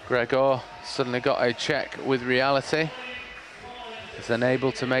Gregor suddenly got a check with reality. Is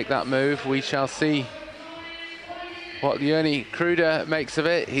unable to make that move. We shall see what Joni Kruder makes of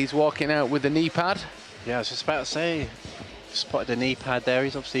it. He's walking out with the knee pad. Yeah, I was just about to say, spotted the knee pad there.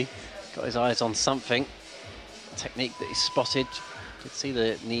 He's obviously got his eyes on something. A technique that he spotted. Did see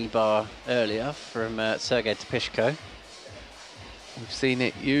the knee bar earlier from Sergei Topishko. We've seen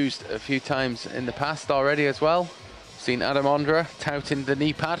it used a few times in the past already as well. We've seen Adam Ondra touting the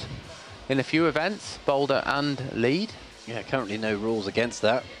knee pad in a few events, boulder and lead. Yeah, currently no rules against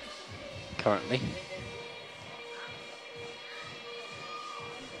that. Currently.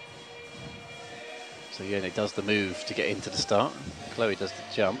 So Joni does the move to get into the start. Chloe does the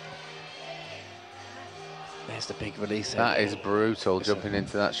jump. There's the big release. That is brutal, jumping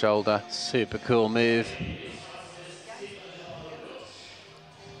into that shoulder. Super cool move.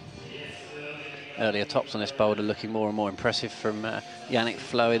 Earlier tops on this boulder looking more and more impressive from Yannick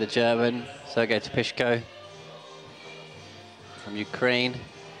Flöe, the German, Sergei Topishko from Ukraine.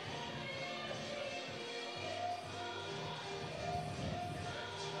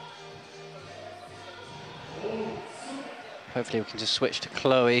 Hopefully we can just switch to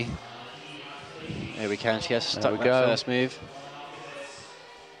Chloe. There we can, she has stuck that first move.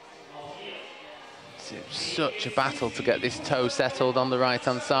 It's such a battle to get this toe settled on the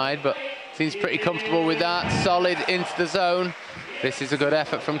right-hand side, but seems pretty comfortable with that. Solid into the zone. This is a good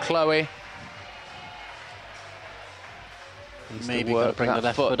effort from Chloe. Maybe got to bring the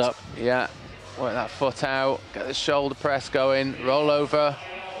left foot up. Yeah, work that foot out, get the shoulder press going, roll over.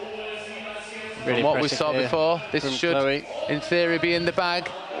 Really From what we saw before, this should, Chloe, in theory, be in the bag.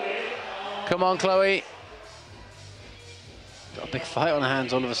 Come on, Chloe. Got a big fight on her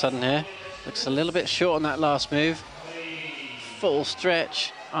hands all of a sudden here. Looks a little bit short on that last move. Full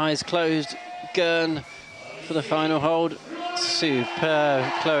stretch, eyes closed, Gurn for the final hold.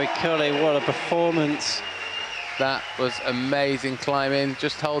 Superb, Chloe Cully, what a performance. That was amazing climbing.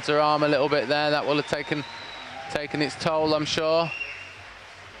 Just holds her arm a little bit there. That will have taken its toll, I'm sure.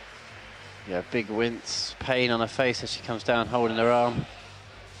 Yeah, big wince, pain on her face as she comes down holding her arm.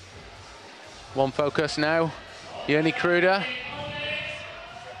 One focus now, Joni Kruder.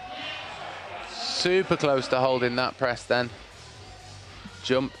 Super close to holding that press then.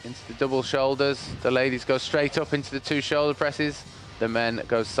 Jump into the double shoulders. The ladies go straight up into the 2 shoulder presses. the men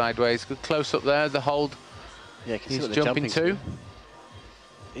goes sideways. Good close up there, the hold. Yeah, you can see he's what they're jumping to.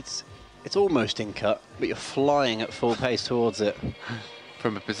 It's almost in cut, but you're flying at full pace towards it.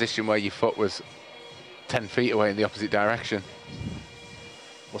 From a position where your foot was 10 feet away in the opposite direction.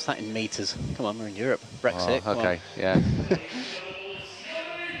 What's that in meters? Come on, we're in Europe. Brexit. Oh, okay, yeah.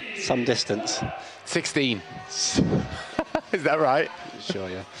 Some distance. 16. Is that right? Sure,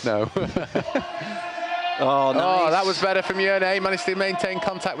 yeah. No. Oh, nice. Oh, that was better from Yerne. Managed to maintain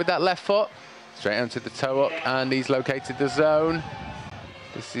contact with that left foot. Straight onto the toe hook, and he's located the zone.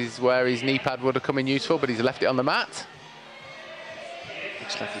 This is where his knee pad would have come in useful, but he's left it on the mat.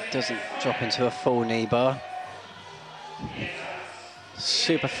 Looks like he doesn't drop into a full knee bar.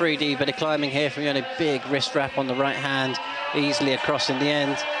 Super 3D bit of climbing here from Yerne. Big wrist wrap on the right hand, easily across in the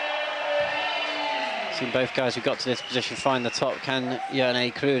end. Seen both guys who got to this position find the top. Can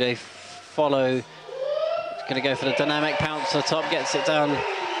Yerne Krude follow? He's going to go for the dynamic pounce to the top, gets it down.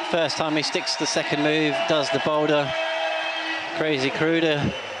 First time he sticks to the second move, does the boulder. Crazy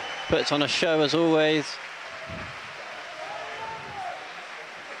Krude puts on a show as always.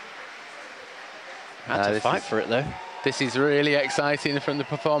 Had to fight for it though. This is really exciting from the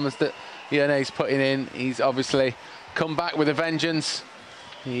performance that Yerne's putting in. He's obviously come back with a vengeance.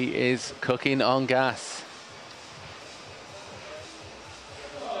 He is cooking on gas.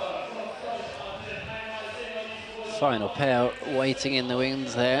 Final pair waiting in the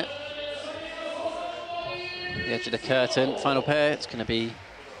wings there. The edge of the curtain. Final pair, it's going to be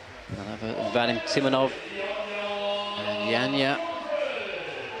Vadim Timonov and Yanya.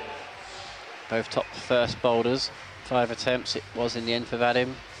 Both top first boulders. 5 attempts it was in the end for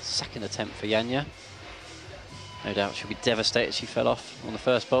Vadim. Second attempt for Yanya. No doubt she'll be devastated she fell off on the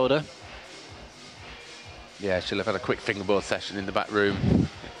first boulder. Yeah, she'll have had a quick fingerboard session in the back room.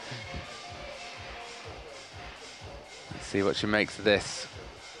 Let's see what she makes of this.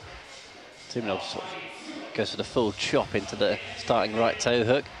 Timonov sort of goes for the full chop into the starting right toe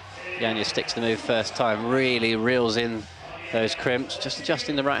hook. Yanya sticks the move first time, really reels in those crimps, just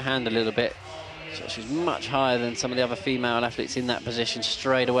adjusting the right hand a little bit. So she's much higher than some of the other female athletes in that position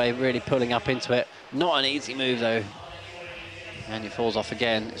straight away, really pulling up into it. Not an easy move though. And it falls off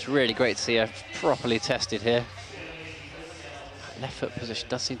again. It's really great to see her properly tested here. Left foot position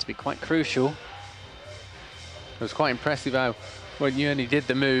does seem to be quite crucial. It was quite impressive how when Yerne did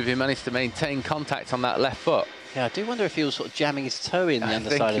the move, he managed to maintain contact on that left foot. Yeah, I do wonder if he was sort of jamming his toe in the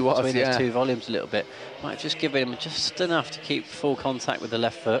underside of between those two volumes a little bit. Might have just given him just enough to keep full contact with the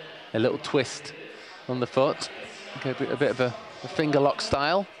left foot. A little twist on the foot, a bit of a finger lock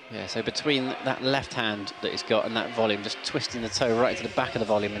style. Yeah, so between that left hand that he's got and that volume, just twisting the toe right into the back of the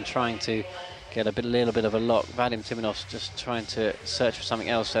volume and trying to get a little bit of a lock. Vadim Timonov's just trying to search for something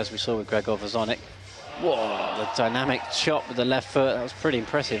else, as we saw with Gregor Vazonik. Whoa, the dynamic chop with the left foot, that was pretty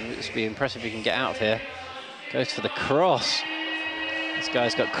impressive. It's be impressive if he can get out of here. Goes for the cross. This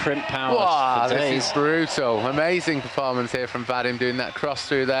guy's got crimp power. Wow, this is brutal. Amazing performance here from Vadim, doing that cross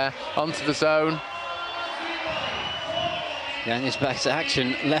through there, onto the zone. Yanya's back to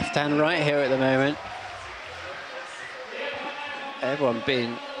action, left and right here at the moment. Everyone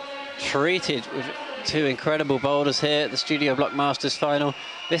being treated with two incredible boulders here at the Studio Bloc Masters final.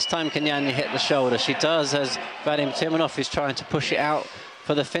 This time can Yanya hit the shoulder? She does, as Vadim Timonov is trying to push it out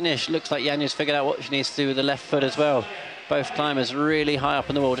for the finish. Looks like Yanya's figured out what she needs to do with the left foot as well. Both climbers really high up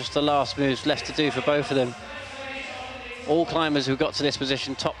on the wall, just the last moves left to do for both of them. All climbers who got to this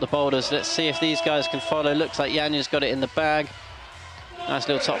position top the boulders. Let's see if these guys can follow. Looks like Yanya's got it in the bag. Nice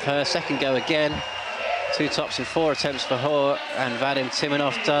little top for her. Second go again. 2 tops in 4 attempts for her, and Vadim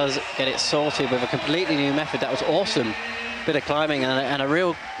Timonov does get it sorted with a completely new method. That was awesome. Bit of climbing and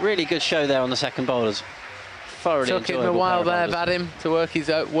a really good show there on the second boulders. Thoroughly took him a while there, Vadim, to work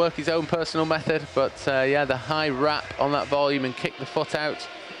his own personal method, but yeah, the high wrap on that volume and kick the foot out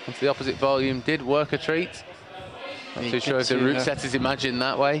onto the opposite volume did work a treat. Not too sure if the route setters imagined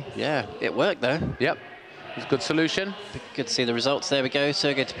that way. Yeah, it worked though. Yep, it's a good solution. Good to see the results. There we go.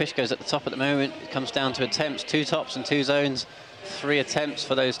 Sergei Topishko's at the top at the moment. It comes down to attempts, 2 tops and 2 zones. 3 attempts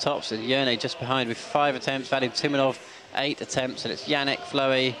for those tops, and Yerne just behind with 5 attempts. Vadim Timonov 8 attempts, and it's Yannick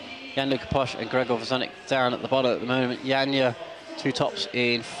Fleury, Jan-Luca Posch and Gregor Vazonik down at the bottom at the moment. Yanya 2 tops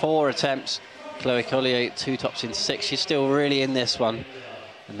in 4 attempts. Chloe Collier 2 tops in 6. She's still really in this one.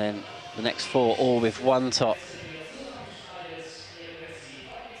 And then the next 4 all with 1 top.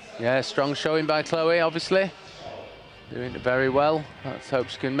 Yeah, strong showing by Chloe, obviously. Doing it very well. Let's hope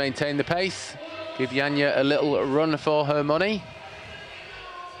she can maintain the pace. Give Yanya a little run for her money.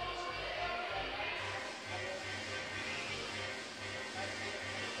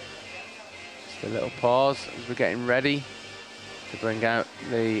 Just a little pause as we're getting ready to bring out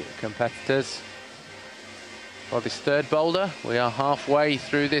the competitors for this third boulder. We are halfway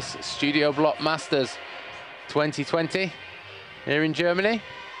through this Studio Bloc Masters 2020 here in Germany.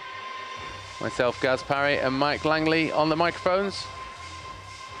 Myself, Gaz Parry, and Mike Langley on the microphones.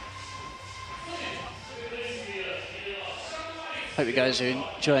 Hope you guys are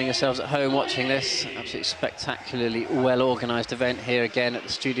enjoying yourselves at home watching this absolutely spectacularly well-organised event here again at the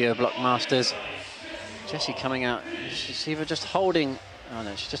Studio Bloc Masters. Jessie coming out, she's either just holding, oh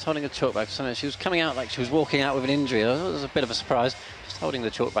no, she's just holding a chalk bag. She was coming out like she was walking out with an injury. It was a bit of a surprise, just holding the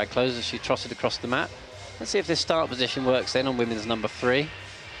chalk bag closed as she trotted across the mat. Let's see if this start position works then on women's number 3.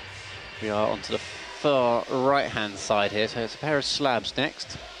 We are onto the far right-hand side here, so it's a pair of slabs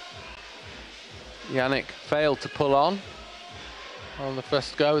next. Yannick failed to pull on the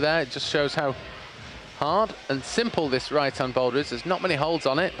first go there. It just shows how hard and simple this right-hand boulder is. There's not many holds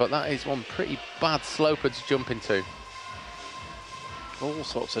on it, but that is one pretty bad sloper to jump into. All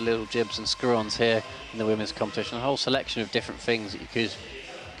sorts of little jibs and screw-ons here in the women's competition. A whole selection of different things that you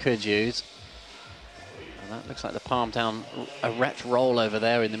could use. And that looks like the palm down arete roll over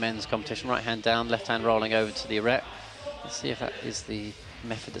there in the men's competition. Right hand down, left hand rolling over to the arete. Let's see if that is the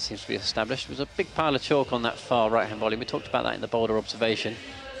method that seems to be established. There was a big pile of chalk on that far right hand volume. We talked about that in the boulder observation.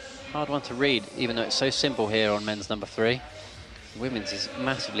 Hard one to read, even though it's so simple here on men's number 3. Women's is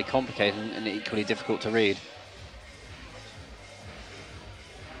massively complicated and equally difficult to read.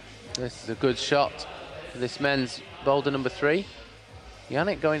 This is a good shot for this men's boulder number 3.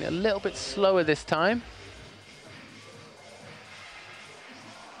 Yannick going a little bit slower this time.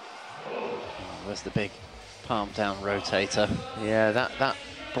 Where's the big palm down rotator? Yeah, that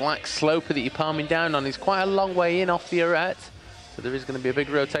black sloper that you're palming down on is quite a long way in off the arete, so there is going to be a big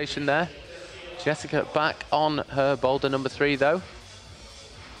rotation there. Jessica back on her boulder number 3 though.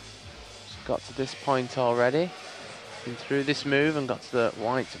 She's got to this point already. Been through this move and got to the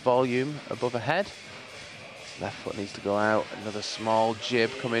white volume above her head. Left foot needs to go out. Another small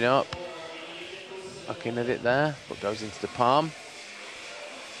jib coming up. Looking at it there, but goes into the palm.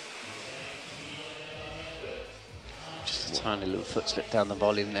 Just a tiny little foot slip down the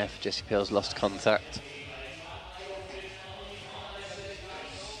volume there for Jessie Peel's lost contact.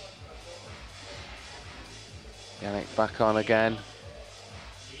 Yannick back on again.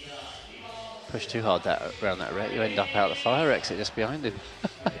 Push too hard around that arete, you end up out the fire exit just behind him.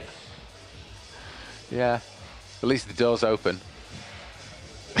 Yeah, at least the door's open.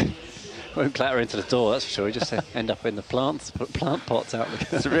 Won't clatter into the door, that's for sure. You just end up in the plant pots out.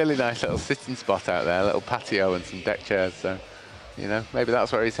 It's a really nice little sitting spot out there, a little patio and some deck chairs. So, you know, maybe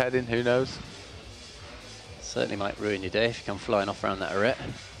that's where he's heading. Who knows? Certainly might ruin your day if you come flying off around that arete,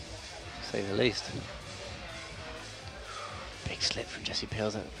 to say the least. Big slip from Jessie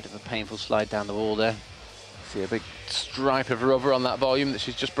Peel's, a bit of a painful slide down the wall there. See a big stripe of rubber on that volume that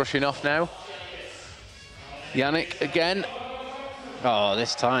she's just brushing off now. Yannick again. Oh,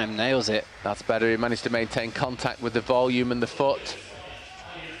 this time nails it. That's better. He managed to maintain contact with the volume and the foot.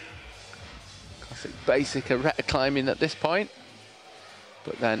 Classic basic arete climbing at this point.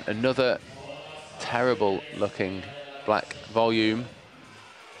 But then another terrible looking black volume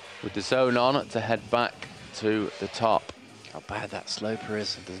with the zone on to head back to the top. How bad that sloper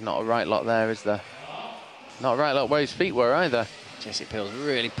is. There's not a right lot there, is there? Not a right lot where his feet were either. Jessie Peel's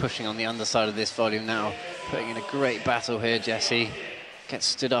really pushing on the underside of this volume now. Putting in a great battle here, Jessie. Gets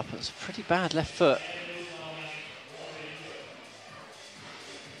stood up. It's a pretty bad left foot.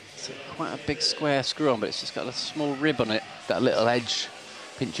 It's quite a big square screw on, but it's just got a small rib on it. That little edge,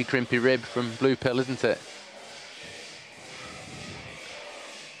 pinchy crimpy rib from Blue Pill, isn't it?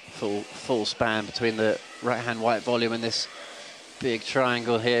 Full span between the right-hand white volume and this big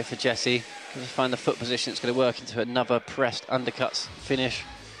triangle here for Jessie. Going to find the foot position. It's going to work into another pressed undercuts finish.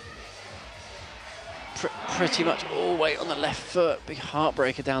 Pretty much all weight on the left foot. Big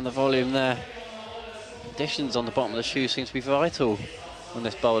heartbreaker down the volume there. Conditions on the bottom of the shoe seem to be vital on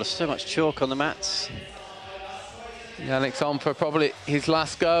this boulder. So much chalk on the mats. Yannick's on for probably his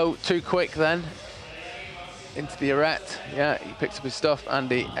last go. Too quick then. Into the arete. Yeah, he picks up his stuff and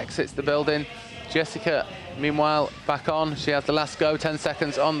he exits the building. Jessica, meanwhile, back on. She has the last go, 10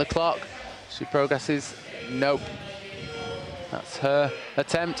 seconds on the clock. She progresses. Nope. That's her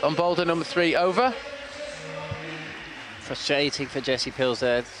attempt on boulder number 3 over. Frustrating for Jessie Peel's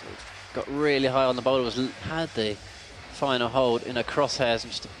there. Got really high on the boulder, had the final hold in her crosshairs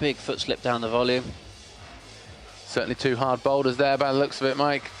and just a big foot slip down the volume. Certainly 2 hard boulders there by the looks of it,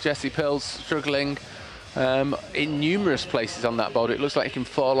 Mike. Jessie Peel's struggling in numerous places on that boulder. It looks like he can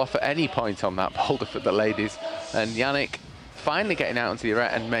fall off at any point on that boulder for the ladies. And Yannick finally getting out into the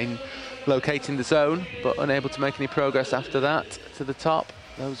arete and locating the zone, but unable to make any progress after that to the top.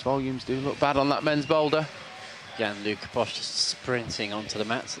 Those volumes do look bad on that men's boulder. Jan-Luca Bosch just sprinting onto the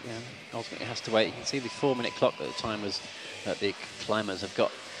mats at the end. Ultimately has to wait. You can see the 4-minute clock that the timers that the climbers have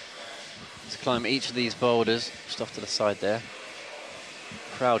got to climb each of these boulders. Just off to the side there.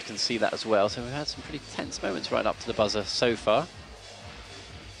 Crowd can see that as well. So we've had some pretty tense moments right up to the buzzer so far.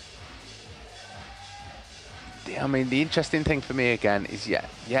 I mean, the interesting thing for me again is yet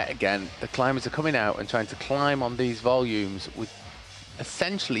again, the climbers are coming out and trying to climb on these volumes with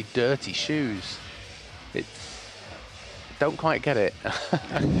essentially dirty shoes. Don't quite get it.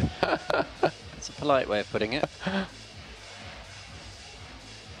 It's a polite way of putting it.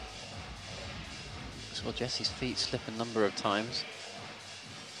 Saw Jesse's feet slip a number of times.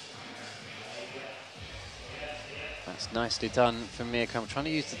 That's nicely done from Mia. I'm trying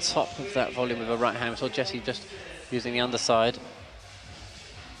to use the top of that volume with her right hand. We saw Jesse just using the underside.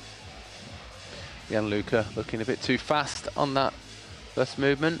 Jan-Luca looking a bit too fast on that first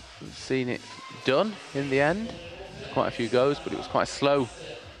movement. We've seen it done in the end. Quite a few goes, but it was quite a slow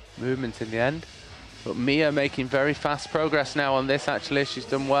movement in the end. But Mia making very fast progress now on this, actually. She's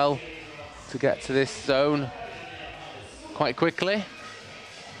done well to get to this zone quite quickly.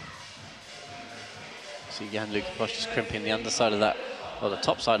 See Jan-Luca Bosch just crimping the underside of that, or the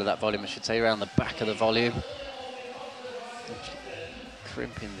top side of that volume, I should say, around the back of the volume.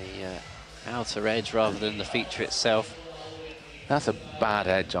 Crimping the outer edge rather than the feature itself. That's a bad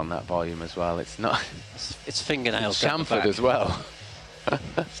edge on that volume as well. It's not. It's fingernails. It's chamfered as well.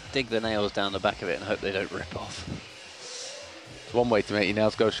 Just dig the nails down the back of it and hope they don't rip off. It's one way to make your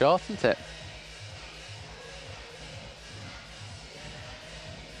nails go short, isn't it?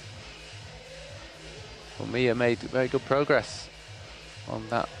 Well, Mia made very good progress on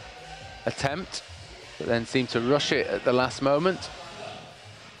that attempt, but then seemed to rush it at the last moment.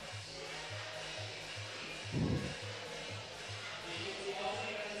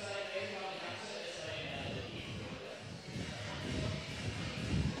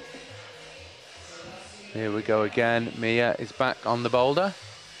 Here we go again. Mia is back on the boulder.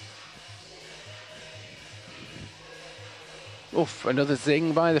 Oof, another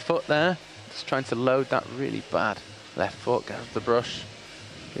zing by the foot there. Just trying to load that really bad left foot. Goes the brush,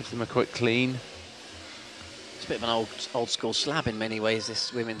 gives them a quick clean. It's a bit of an old school slab in many ways,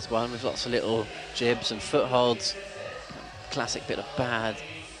 this women's one, with lots of little jibs and footholds. Classic bit of bad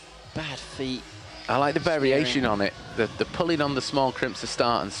feet. I like the variation on it. The pulling on the small crimps to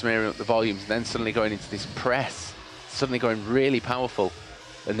start and smearing up the volumes, and then suddenly going into this press, suddenly going really powerful,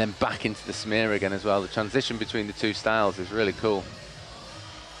 and then back into the smear again as well. The transition between the two styles is really cool.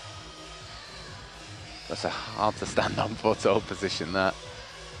 That's a hard to stand on foot hold position, that.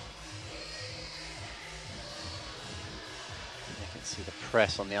 You can see the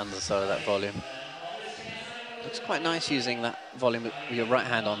press on the underside of that volume. Looks quite nice using that volume with your right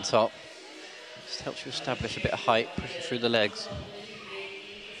hand on top. Just helps you establish a bit of height, pushing through the legs.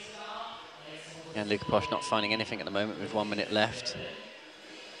 And Luca Bosch not finding anything at the moment with 1 minute left.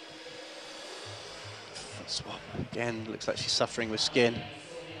 Foot swap again, looks like she's suffering with skin.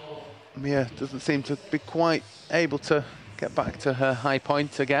 Mia doesn't seem to be quite able to get back to her high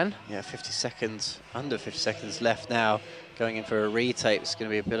point again. Yeah, 50 seconds, under 50 seconds left now. Going in for a retape. It's going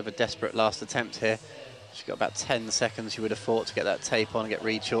to be a bit of a desperate last attempt here. She's got about 10 seconds, you would have thought, to get that tape on and get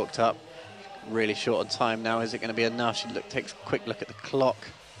re-chalked up. Really short on time now. Is it going to be enough? She takes a quick look at the clock.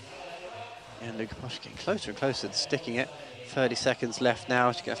 And Luca Bosch getting closer and closer to sticking it. 30 seconds left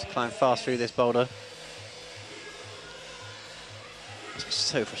now. She's going to have to climb fast through this boulder. Must be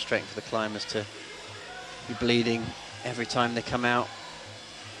so frustrating for the climbers to be bleeding every time they come out.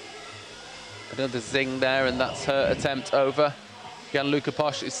 Another zing there, and that's her attempt over. Jan-Luca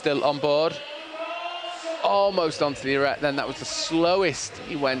Bosch is still on board. Almost onto the erect then. That was the slowest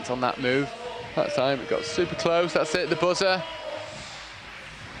he went on that move. That time it got super close. That's it, the buzzer.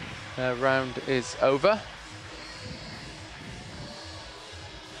 Round is over.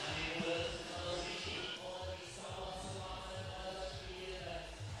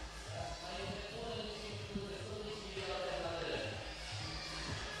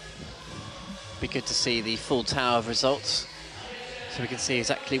 Be good to see the full tower of results, so we can see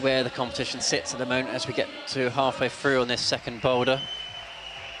exactly where the competition sits at the moment as we get to halfway through on this second boulder.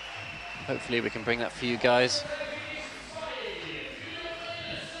 Hopefully we can bring that for you guys.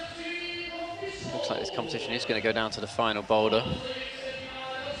 Looks like this competition is going to go down to the final boulder.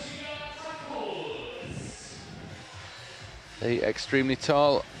 The extremely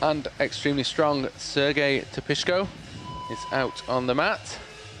tall and extremely strong Sergei Topishko is out on the mat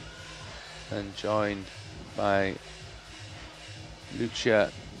and joined by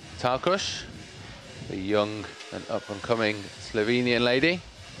Lucia Tarkush, the young and up-and-coming Slovenian lady.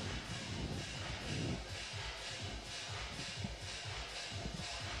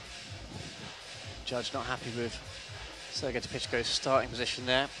 Judge not happy with Sergej Pichko's starting position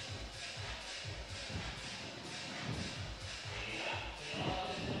there.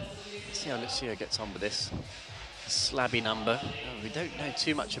 Let's see how Lucia gets on with this slabby number. Oh, we don't know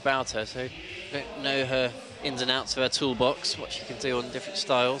too much about her, so we don't know her ins and outs of her toolbox, what she can do on different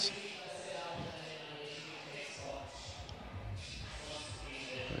styles.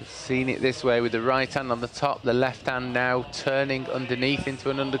 We've seen it this way with the right hand on the top, the left hand now turning underneath into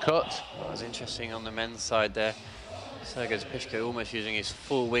an undercut. That was interesting on the men's side there. Sergej Pichko almost using his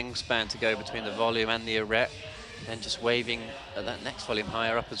full wingspan to go between the volume and the arete, and just waving at that next volume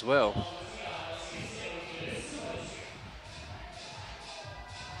higher up as well.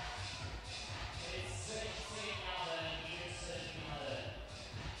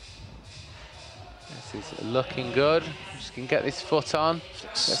 This is looking good. Just can get this foot on,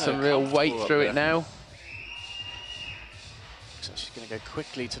 get some real weight through it now. Looks like she's going to go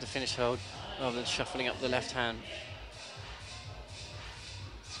quickly to the finish hold rather than shuffling up the left hand.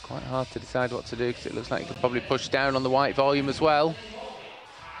 It's quite hard to decide what to do because it looks like you could probably push down on the white volume as well.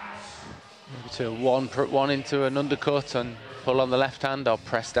 Maybe to one into an undercut and pull on the left hand or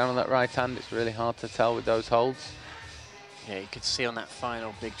press down on that right hand. It's really hard to tell with those holds. Yeah, you could see on that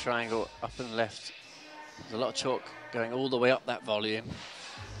final big triangle up and left, there's a lot of chalk going all the way up that volume.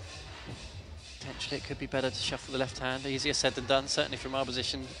 Potentially it could be better to shuffle the left hand. Easier said than done, certainly from our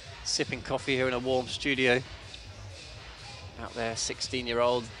position, sipping coffee here in a warm studio. Out there,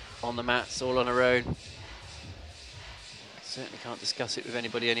 16-year-old on the mats, all on her own. Certainly can't discuss it with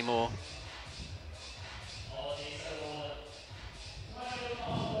anybody anymore.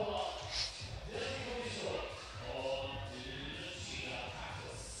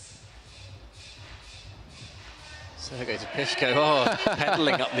 Sergej Pichko, oh,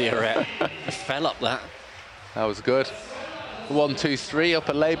 pedaling up the arete. He fell up that. That was good. 1, 2, 3 up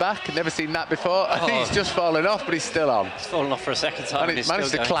a layback. Never seen that before. I think he's just fallen off, but he's still on. He's fallen off for a second time. And he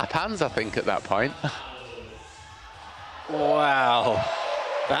managed to clap hands, I think, at that point. Wow,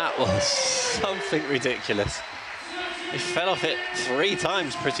 that was something ridiculous. He fell off it 3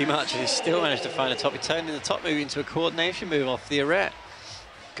 times pretty much, and he still managed to find a top. He turned in the top move into a coordination move off the arete.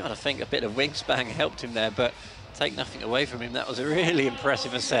 Gotta think a bit of wingspan helped him there, but take nothing away from him. That was a really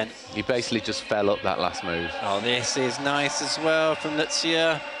impressive ascent. He basically just fell up that last move. Oh, this is nice as well from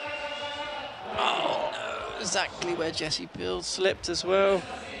Lucia. Oh no, exactly where Jessie Bill slipped as well.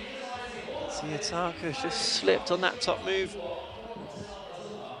 Lucia Tarkush just slipped on that top move.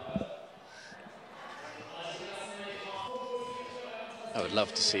 I would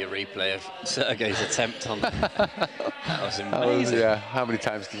love to see a replay of Sergej's attempt on that. That was amazing. Yeah, how many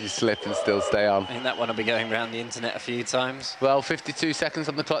times can you slip and still stay on? I think that one will be going around the internet a few times. Well, 52 seconds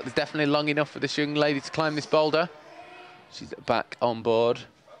on the clock. There's definitely long enough for this young lady to climb this boulder. She's back on board.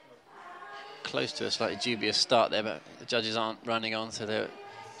 Close to a slightly dubious start there, but the judges aren't running on, so they're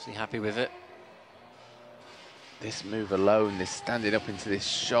actually happy with it. This move alone, this standing up into this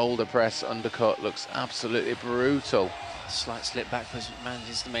shoulder press undercut, looks absolutely brutal. Slight slip backwards,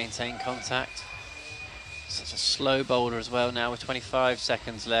 manages to maintain contact. Such a slow boulder as well now with 25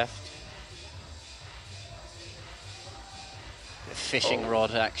 seconds left. Bit of fishing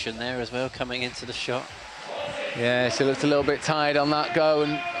rod action there as well coming into the shot. Yeah, she looked a little bit tired on that go,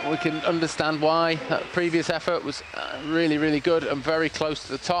 and we can understand why. That previous effort was really, really good and very close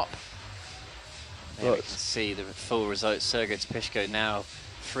to the top. There we can see the full results. Sergej Pichko now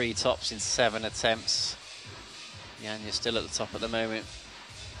 3 tops in 7 attempts. Yanya's still at the top at the moment.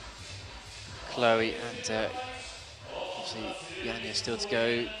 Chloe and obviously Yanya still to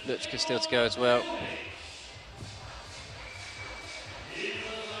go. Luchka still to go as well.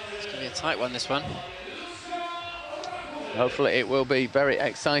 It's going to be a tight one, this one. Hopefully it will be very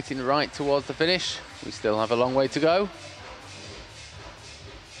exciting right towards the finish. We still have a long way to go.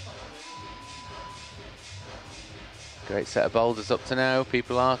 Great set of boulders up to now.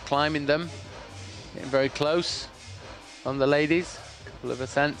 People are climbing them. Getting very close on the ladies. A couple of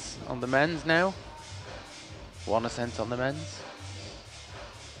ascents on the men's now. 1 ascent on the men's.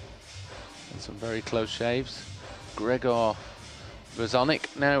 And some very close shaves. Gregor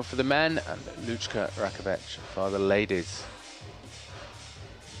Vozonik now for the men, and Luchka Rakovic for the ladies.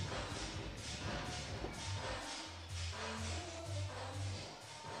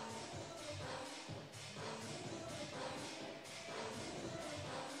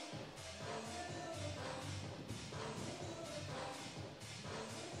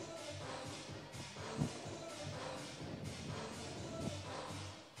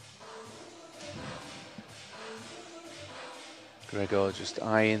 Gregor just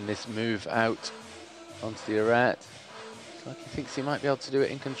eyeing this move out onto the arete. Looks like he thinks he might be able to do it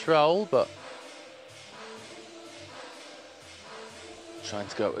in control, but trying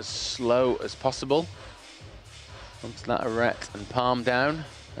to go as slow as possible onto that arete and palm down,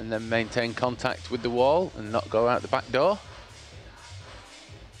 and then maintain contact with the wall and not go out the back door.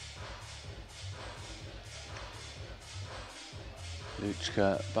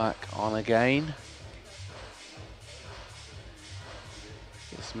 Luchka back on again.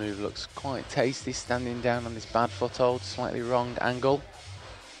 This move looks quite tasty, standing down on this bad foothold, slightly wrong angle.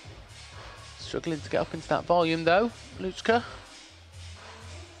 Struggling to get up into that volume though, Luchka.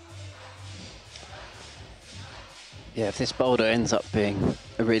 Yeah, if this boulder ends up being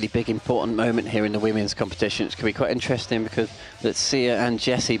a really big, important moment here in the women's competition, it's going to be quite interesting because Lucia and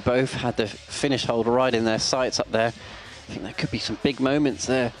Jessie both had the finish hold right in their sights up there. I think there could be some big moments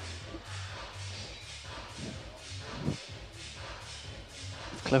there.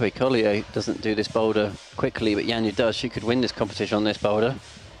 If Chloe Collier doesn't do this boulder quickly, but Yanya does, she could win this competition on this boulder.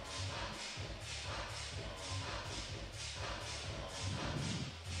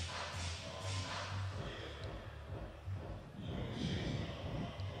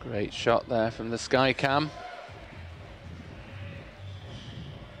 Great shot there from the sky cam.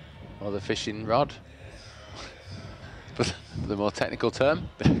 Or the fishing rod. But the more technical term.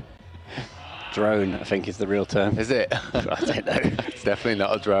 Drone, I think, is the real term. Is it? I don't know. It's definitely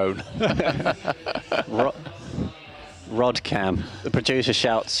not a drone. Rod cam. The producer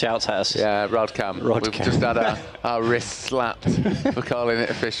shouts at us. Yeah, rod cam. We've just had our wrists slapped for calling it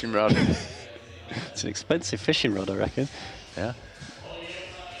a fishing rod. It's an expensive fishing rod, I reckon. Yeah.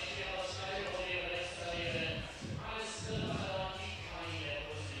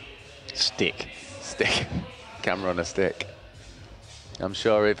 Stick. Camera on a stick. I'm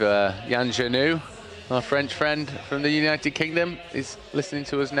sure if Yann Genou, our French friend from the United Kingdom, is listening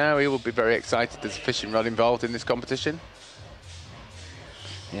to us now, he will be very excited there's a fishing rod involved in this competition.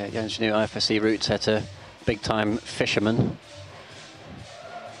 Yeah, Yann Genou, IFSC route setter, big time fisherman.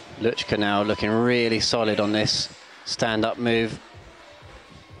 Luchka now looking really solid on this stand-up move.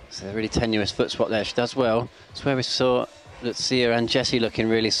 So a really tenuous foot swap there. She does well. It's where we saw Lucia and Jessie looking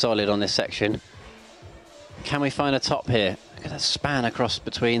really solid on this section. Can we find a top here? Look at that span across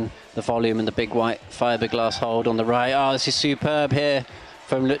between the volume and the big white fiberglass hold on the right. Oh, this is superb here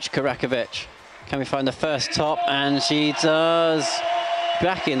from Luchka Rakovic. Can we find the first top? And she does.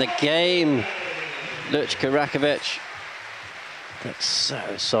 Back in the game, Luchka Rakovic. Looks so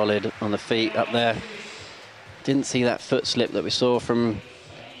solid on the feet up there. Didn't see that foot slip that we saw from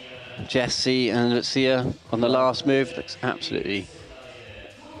Jessie and Lucia on the last move. Looks absolutely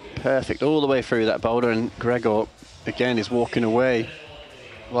perfect all the way through that boulder, and Gregor again is walking away.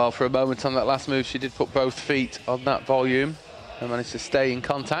 Well, for a moment on that last move, she did put both feet on that volume and managed to stay in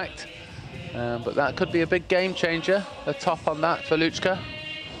contact. But that could be a big game changer, a top on that for Luchka.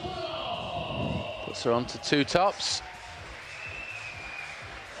 Puts her on to 2 tops.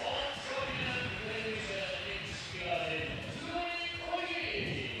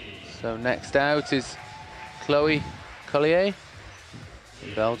 So next out is Chloe Collier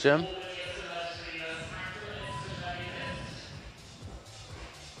from Belgium.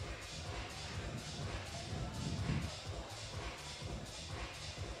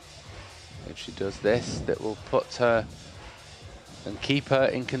 If she does this, that will put her and keep her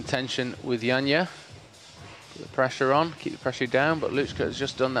in contention with Yanya. Put the pressure on, keep the pressure down, but Luchka has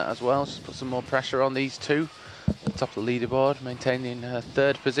just done that as well. She's put some more pressure on these two. At the top of the leaderboard, maintaining her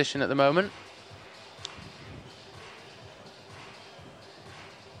 3rd position at the moment.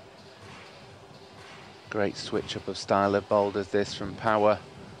 Great switch up of style of boulders this, from power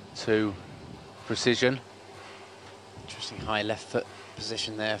to precision. Interesting high left foot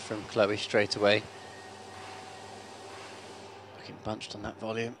position there from Chloe straight away. Looking bunched on that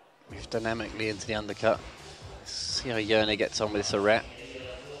volume. Moves dynamically into the undercut. Let's see how Yone gets on with this arete.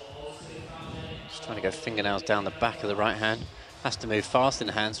 Just trying to go fingernails down the back of the right hand. Has to move fast in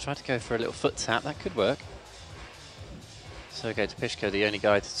the hands. Try to go for a little foot tap. That could work. Sergei Topishko, the only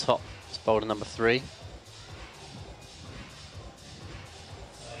guy to top. It's boulder number 3.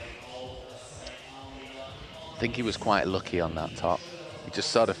 I think he was quite lucky on that top. He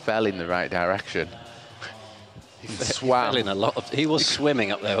just sort of fell in the right direction. He swam. Fell in a lot of, he was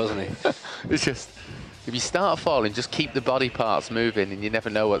swimming up there, wasn't he? It's just, if you start falling, just keep the body parts moving and you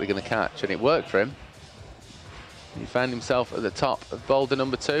never know what they're going to catch. And it worked for him. He found himself at the top of boulder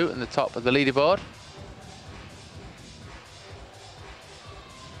number 2 and the top of the leaderboard.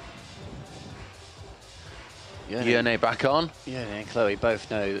 Yone back on. Yeah, and Chloe both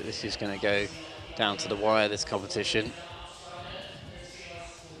know that this is going to go down to the wire, this competition.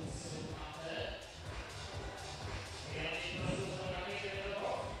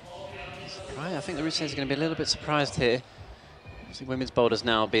 think the routesetters are going to be a little bit surprised here. Obviously, women's boulders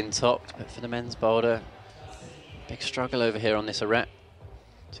now been topped, but for the men's boulder, big struggle over here on this arete.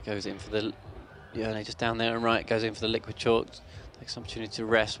 It goes in for the, just down there and right, goes in for the liquid chalk. Takes an opportunity to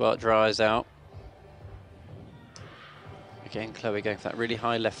rest while it dries out. Again, Chloe going for that really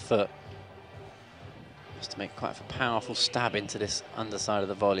high left foot, just to make quite a powerful stab into this underside of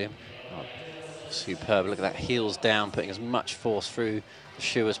the volume. Oh, superb, look at that, heels down, putting as much force through the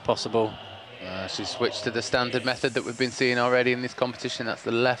shoe as possible. She switched to the standard method that we've been seeing already in this competition. That's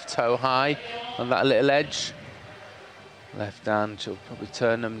the left toe high on that little edge. Left hand, she'll probably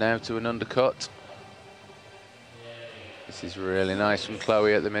turn them now to an undercut. This is really nice from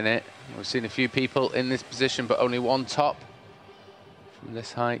Chloe at the minute. We've seen a few people in this position, but only one top from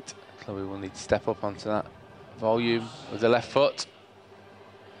this height. Chloe will need to step up onto that volume with the left foot.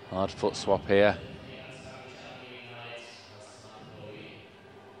 Hard foot swap here.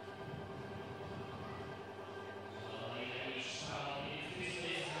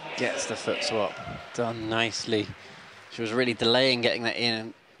 Gets the foot swap, done nicely. She was really delaying getting that in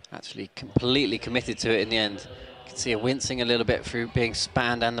and actually completely committed to it in the end. You can see her wincing a little bit through being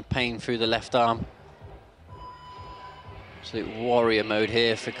spanned and the pain through the left arm. Absolute warrior mode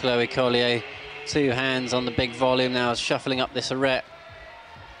here for Chloe Collier. 2 hands on the big volume now, shuffling up this arete.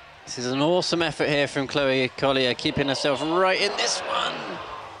 This is an awesome effort here from Chloe Collier, keeping herself right in this one.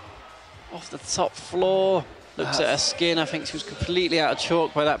 Off the top floor. Looks at her skin, I think she was completely out of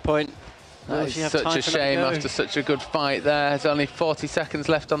chalk by that point. That is such a shame after such a good fight there. There's only 40 seconds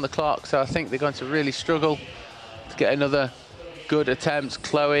left on the clock, so I think they're going to really struggle to get another good attempt.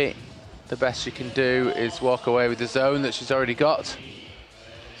 Chloe, the best she can do is walk away with the zone that she's already got.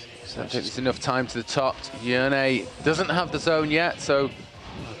 So I think there's enough time to the top. Yerne doesn't have the zone yet, so...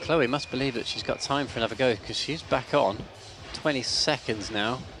 Well, Chloe must believe that she's got time for another go, because she's back on. 20 seconds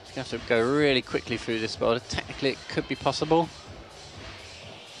now. She's going to have to go really quickly through this boulder. Technically, it could be possible.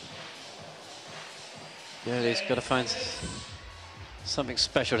 Yurley's got to find something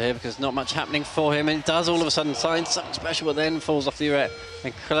special here, because not much happening for him, and it does all of a sudden find something special, but then falls off the arete.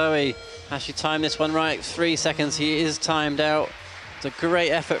 And Chloe, has she timed this one right? 3 seconds, he is timed out. It's a great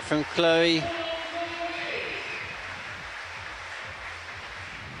effort from Chloe.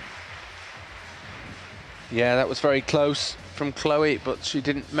 Yeah, that was very close from Chloe, but she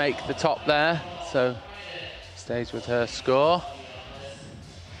didn't make the top there, so stays with her score.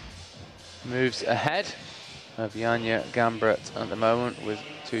 Moves ahead of Janja Gambret at the moment with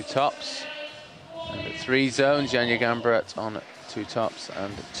 2 tops. And at 3 zones, Janja Gambret on 2 tops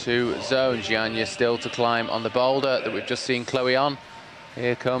and 2 zones. Janja still to climb on the boulder that we've just seen Chloe on.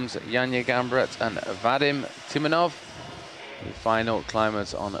 Here comes Janja Gambret and Vadim Timonov, the final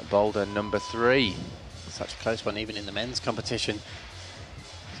climbers on boulder number 3. Such a close one, even in the men's competition.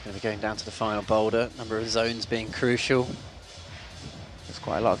 It's going to be going down to the final boulder. Number of zones being crucial. There's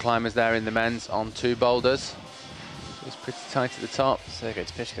quite a lot of climbers there in the men's on 2 boulders. So it's pretty tight at the top. Sergei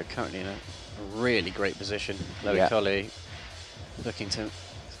Tepishko currently in a really great position. Chloe Collier looking to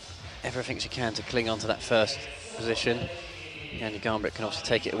everything she can to cling on to that first position. Janja Gambret can also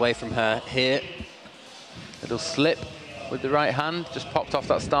take it away from her here. Little slip with the right hand, just popped off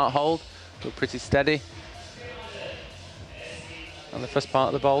that start hold. Look pretty steady on the first part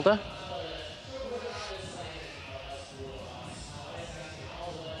of the boulder.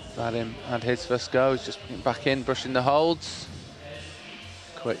 Vadim had his first go, he's just putting back in, brushing the holds.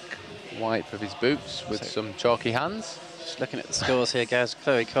 Quick wipe of his boots with some chalky hands. Just looking at the scores here, Gaz.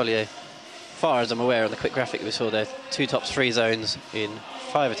 Chloe Collier, far as I'm aware, on the quick graphic that we saw there, 2 tops, 3 zones in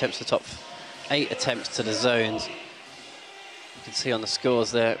 5 attempts to top, 8 attempts to the zones. You can see on the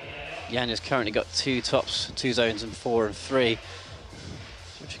scores there, Janja's currently got 2 tops, 2 zones, and 4 and 3.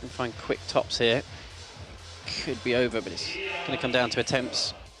 So if she can find quick tops here, could be over, but it's going to come down to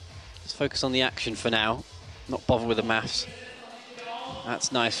attempts. Let's focus on the action for now, not bother with the maths.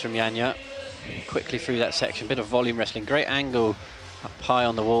 That's nice from Janja. Quickly through that section, bit of volume wrestling, great angle up high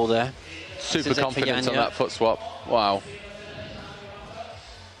on the wall there. Super confidence on that foot swap. Wow.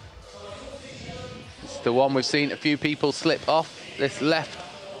 It's the one we've seen a few people slip off. This left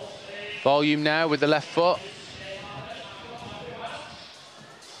volume now with the left foot.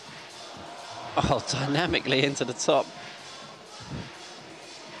 Oh, dynamically into the top.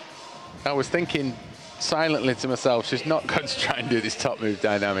 I was thinking silently to myself, she's not going to try and do this top move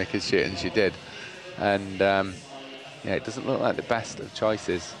dynamic as she, and she did. And yeah, it doesn't look like the best of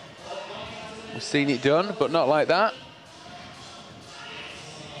choices. We've seen it done, but not like that.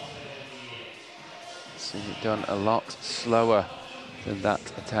 Seen it done a lot slower than that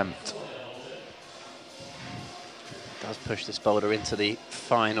attempt. Does push this boulder into the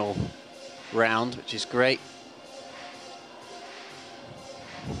final round, which is great.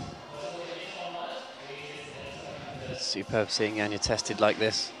 It's superb seeing Janja tested like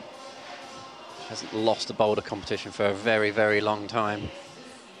this. She hasn't lost a boulder competition for a very, very long time.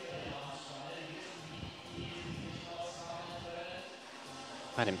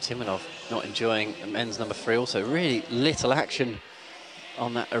 Vadim Timonov not enjoying the men's number 3 also. Really little action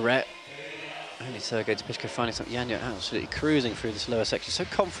on that arete. Only Sergei Depishko finding something. Janja absolutely cruising through this lower section. So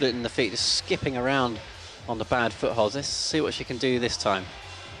confident in the feet, just skipping around on the bad footholds. Let's see what she can do this time.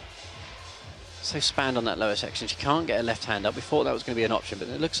 So spanned on that lower section. She can't get her left hand up. We thought that was going to be an option, but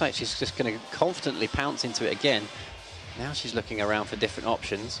it looks like she's just going to confidently pounce into it again. Now she's looking around for different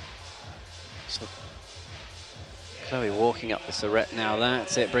options. So Chloe walking up this arete now.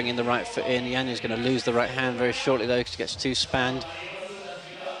 That's it, bringing the right foot in. Janja's going to lose the right hand very shortly though, because she gets too spanned.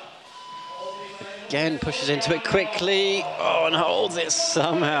 Again, pushes into it quickly. Oh, and holds it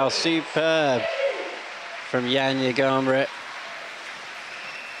somehow. Superb from Janja Garnbret.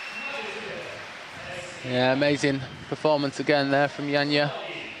 Yeah, amazing performance again there from Janja.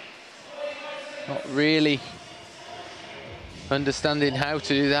 Not really understanding how to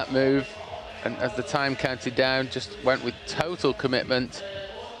do that move. And as the time counted down, just went with total commitment.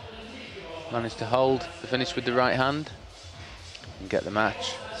 Managed to hold the finish with the right hand and get the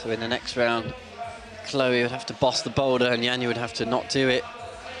match. So in the next round, Chloe would have to boss the boulder and Janja would have to not do it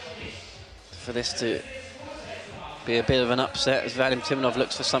for this to be a bit of an upset, as Vadim Timonov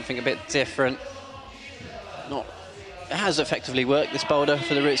looks for something a bit different. It has effectively worked, this boulder,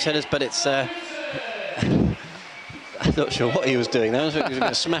 for the routesetters, but it's I'm not sure what he was doing there. I was thinking he was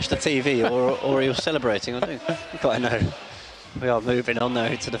going to smash the TV or he was celebrating. I don't quite know. We are moving on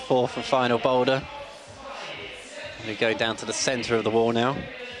now to the 4th and final boulder. We go down to the centre of the wall now.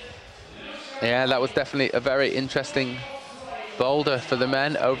 Yeah, that was definitely a very interesting boulder for the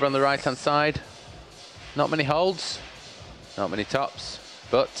men over on the right-hand side. Not many holds, not many tops,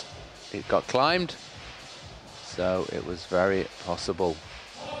 but it got climbed, so it was very possible.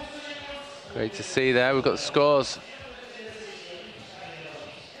 Great to see there. We've got the scores.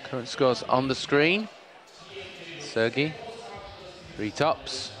 Current scores on the screen. Sergei, 3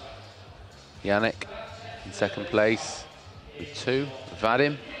 tops. Yannick in 2nd place with 2.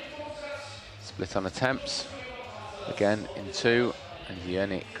 Vadim, split on attempts, again in 2. And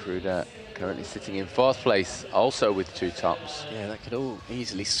Yannick Kruder currently sitting in 4th place, also with 2 tops. Yeah, that could all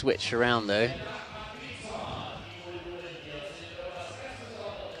easily switch around though.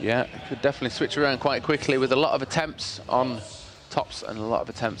 Yeah, it could definitely switch around quite quickly with a lot of attempts on tops and a lot of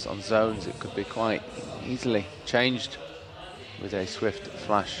attempts on zones. It could be quite easily changed with a swift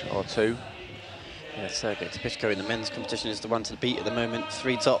flash or 2. Yeah, Sergei Depishko in the men's competition is the one to beat at the moment.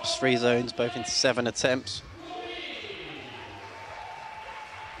 3 tops, 3 zones, both in 7 attempts.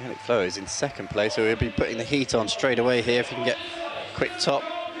 Yannick Flo is in 2nd place, so he'll be putting the heat on straight away here if he can get a quick top.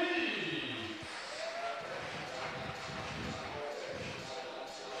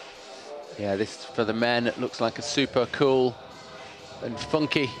 Yeah, this for the men, it looks like a super cool and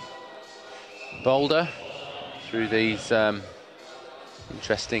funky boulder through these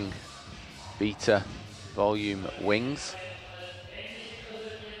interesting beta volume wings.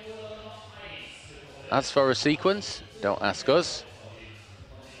 As for a sequence, don't ask us.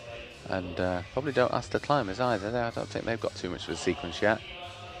 And probably don't ask the climbers either. I don't think they've got too much of a sequence yet.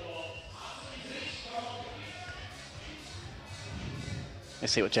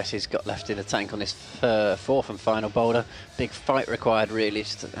 Let's see what Jesse's got left in the tank on this 4th and final boulder. Big fight required, really.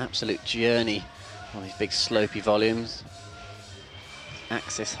 Just an absolute journey on these big slopey volumes.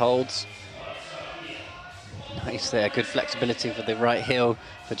 Axis holds. Nice there. Good flexibility for the right heel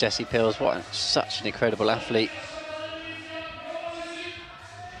for Jesse Pills. Such an incredible athlete.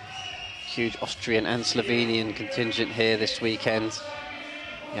 Huge Austrian and Slovenian contingent here this weekend.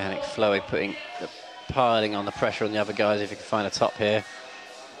 Yannick Floe piling on the pressure on the other guys if he can find a top here.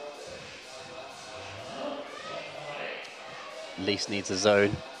 Least needs a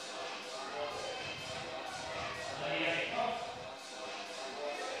zone.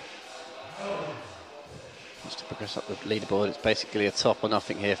 Just to progress up the leaderboard, it's basically a top or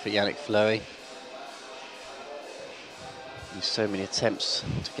nothing here for Yannick Floe. So many attempts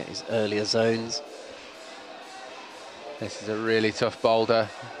to get his earlier zones. This is a really tough boulder.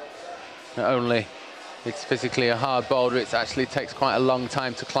 Not only it's physically a hard boulder, it actually takes quite a long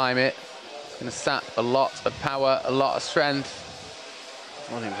time to climb it. It's going to sap a lot of power, a lot of strength.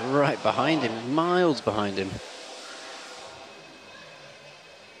 Volume's right behind him, miles behind him.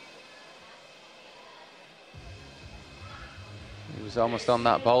 He was almost on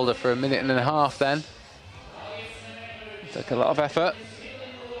that boulder for 1.5 minutes then. Took a lot of effort.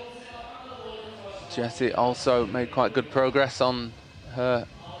 Jessie also made quite good progress on her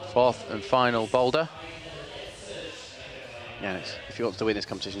 4th and final boulder. Yeah, if he wants to win this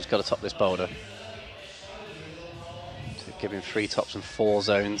competition, he's got to top this boulder. To give him 3 tops and 4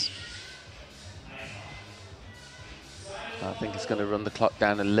 zones. I think it's going to run the clock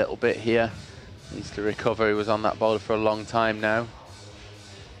down a little bit here. Needs to recover. He was on that boulder for a long time now.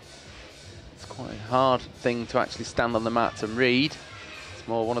 It's quite a hard thing to actually stand on the mat and read. It's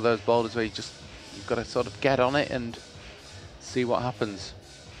more one of those boulders where you've got to sort of get on it and see what happens.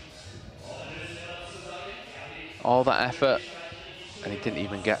 All that effort, and he didn't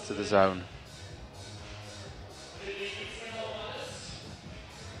even get to the zone.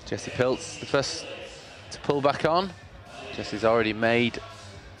 Jessie Pilz, the first to pull back on. Jessie's already made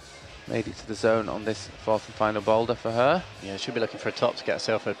it to the zone on this 4th and final boulder for her. Yeah, she'll be looking for a top to get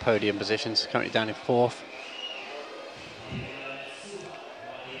herself a podium position. She's currently down in 4th.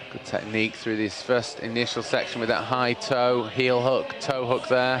 Good technique through this first initial section with that high toe, heel hook, toe hook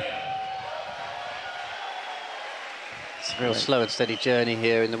there. It's a real slow and steady journey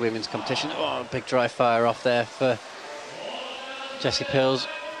here in the women's competition. Oh, big dry fire off there for Jessie Pilz.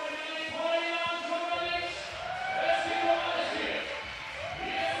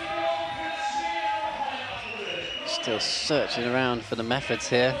 Still searching around for the methods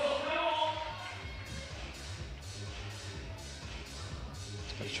here.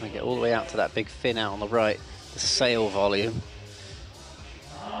 Just got to try and get all the way out to that big fin out on the right, the sail volume.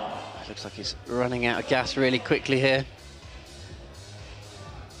 Looks like he's running out of gas really quickly here.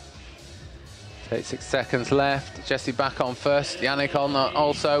 36 seconds left. Jessie back on first. Yannick on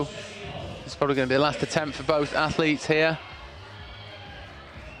also. It's probably going to be the last attempt for both athletes here.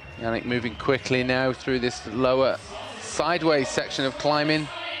 Yannick moving quickly now through this lower sideways section of climbing.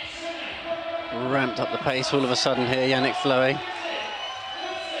 Ramped up the pace all of a sudden here, Yannick flowing.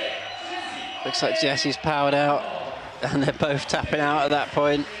 Looks like Jessie's powered out, and they're both tapping out at that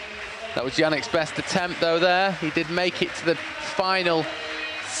point. That was Yannick's best attempt though there. He did make it to the final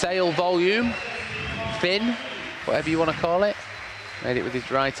sail volume, fin, whatever you want to call it. Made it with his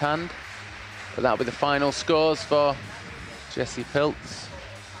right hand. But that'll be the final scores for Jessie Pilz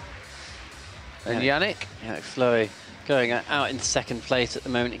and Yannick. Yannick Fleury going out in 2nd place at the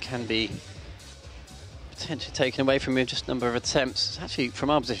moment. It can be potentially taken away from him, just number of attempts. It's actually, from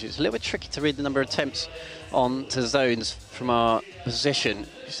our position, it's a little bit tricky to read the number of attempts on to zones from our position.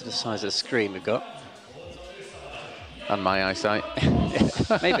 Just the size of the screen we've got. And my eyesight.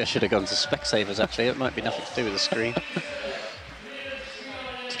 Maybe I should have gone to Specsavers, actually. It might be nothing to do with the screen.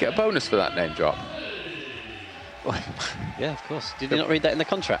 Did you get a bonus for that name drop? Yeah, of course. Did you not read that in the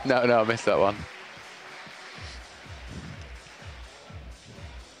contract? No, I missed that one.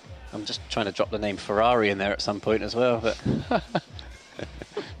 I'm just trying to drop the name Ferrari in there at some point as well, but...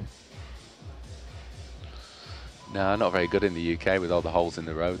 No, not very good in the UK with all the holes in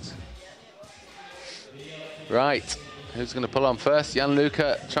the roads. Right, who's going to pull on first?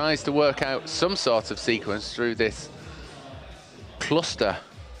 Gianluca tries to work out some sort of sequence through this cluster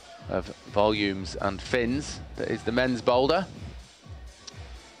of volumes and fins that is the men's boulder.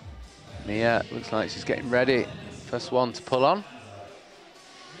 Mia looks like she's getting ready. First one to pull on.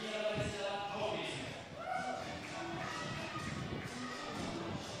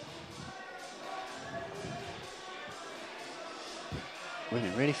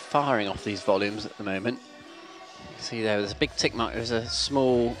 Women really firing off these volumes at the moment. You can see there's a big tick mark. There's a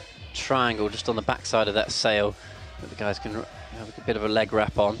small triangle just on the backside of that sail that the guys can have a bit of a leg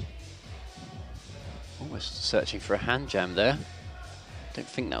wrap on. Almost searching for a hand jam there. Don't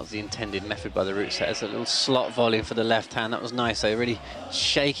think that was the intended method by the route setters. A little slot volume for the left hand. That was nice. So really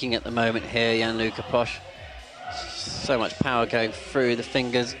shaking at the moment here, Gianluca Posch. So much power going through the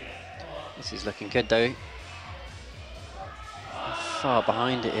fingers. This is looking good though. How far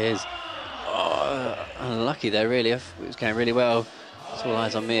behind it is. Oh, unlucky there really. It was going really well. It's all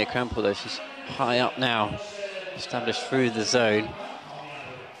eyes on Mia Krampel though. She's high up now. Established through the zone.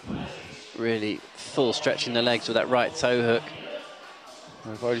 Really full stretching the legs with that right toe hook.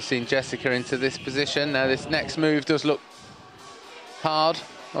 We've already seen Jessica into this position. Now this next move does look hard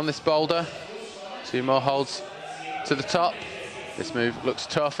on this boulder. 2 more holds to the top. This move looks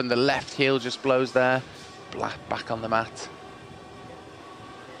tough and the left heel just blows there. Back on the mat.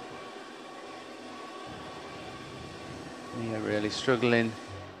 Mia really struggling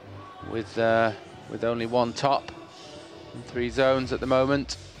with only 1 top and 3 zones at the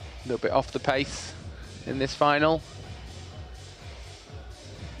moment. A little bit off the pace in this final.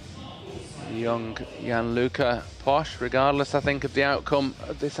 Young Gianluca Posch, regardless, I think, of the outcome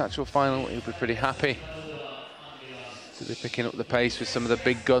of this actual final, he'll be pretty happy. They're picking up the pace with some of the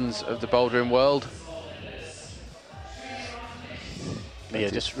big guns of the bouldering world. Yeah,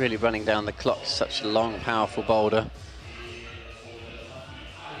 just really running down the clock. Such a long, powerful boulder.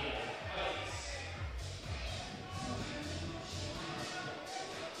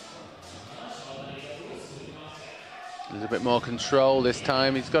 A little bit more control this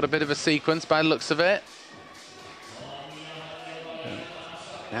time. He's got a bit of a sequence by the looks of it.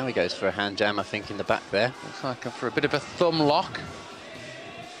 Now he goes for a hand jam, I think, in the back there. Looks like for a bit of a thumb lock.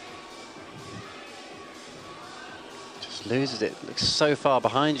 Just loses it. Looks so far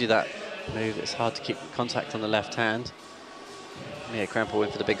behind you, that move. It's hard to keep contact on the left hand. Mia Krampel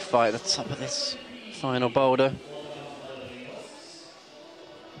in for the big fight at the top of this final boulder.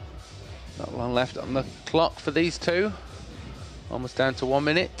 Not long left on the clock for these two. Almost down to 1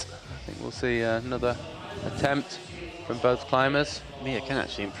 minute. I think we'll see another attempt from both climbers. Mia can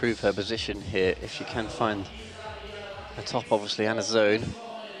actually improve her position here if she can find a top, obviously, and a zone.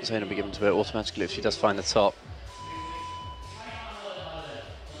 The zone will be given to her automatically if she does find the top.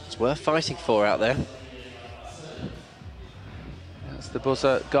 It's worth fighting for out there. That's the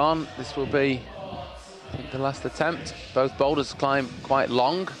buzzer gone. This will be, I think, the last attempt. Both boulders climb quite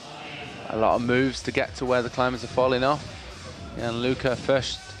long. A lot of moves to get to where the climbers are falling off. And Luca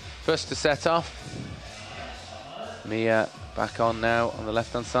first to set off. Mia back on now on the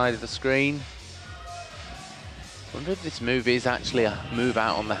left-hand side of the screen. Wonder if this move is actually a move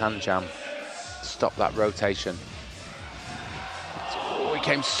out on the hand jam. Stop that rotation. Oh, he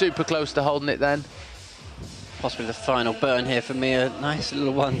came super close to holding it then. Possibly the final burn here for Mia. Nice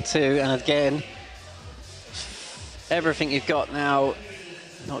little 1-2, and again, everything you've got now,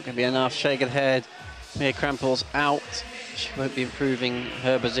 not going to be enough. Shake of the head. Mia Krampel's out. She won't be improving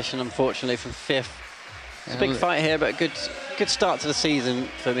her position, unfortunately, from 5th. It's a big fight here, but a good start to the season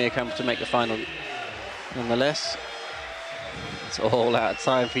for Mia Krampel to make the final nonetheless. It's all out of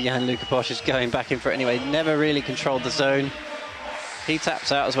time for Jan-Luca Posch. Is going back in for it anyway. Never really controlled the zone. He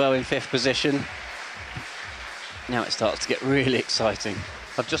taps out as well in 5th position. Now it starts to get really exciting.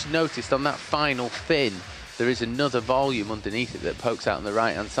 I've just noticed on that final fin, there is another volume underneath it that pokes out on the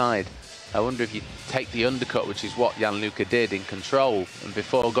right-hand side. I wonder if you take the undercut, which is what Jan-Luca did in control, and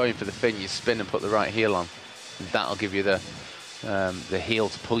before going for the fin, you spin and put the right heel on. And that'll give you the heel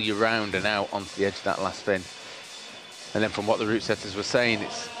to pull you round and out onto the edge of that last fin. And then from what the route setters were saying,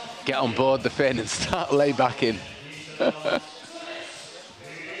 it's get on board the fin and start lay back in.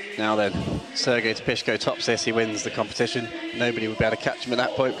 Now then, Sergei Topishko tops this, he wins the competition. Nobody will be able to catch him at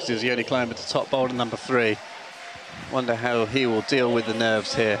that point because he's the only climber to top boulder number 3. Wonder how he will deal with the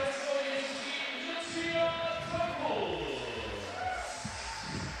nerves here.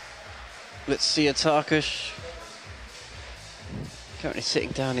 Let's see Tarkush. Currently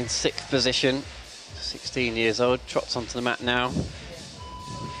sitting down in 6th position. 16 years old, trots onto the mat now.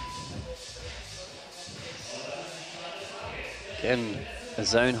 Again, a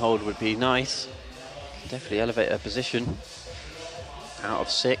zone hold would be nice. Definitely elevate her position. Out of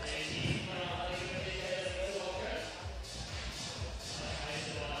 6th.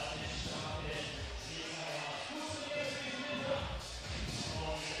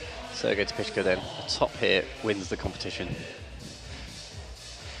 Sergei Topishko then, the top here, wins the competition.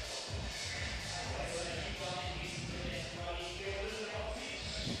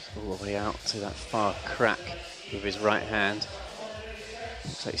 All the way out to that far crack with his right hand.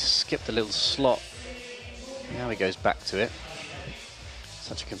 Looks like he skipped a little slot. Now he goes back to it.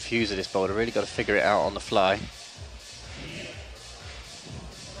 Such a confuser, this boulder. Really got to figure it out on the fly.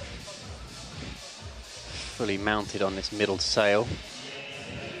 Fully mounted on this middle sail.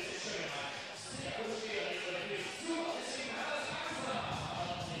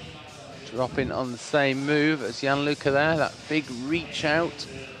 Dropping on the same move as Jan-Luca there, that big reach out,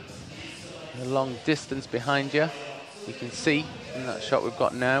 a long distance behind you. You can see in that shot we've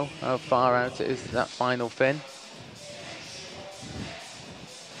got now how far out it is to that final fin.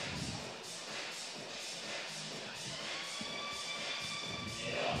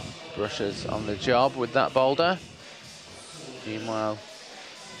 Brushes on the job with that boulder. Meanwhile,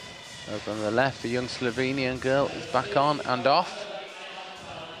 over on the left, the young Slovenian girl is back on and off.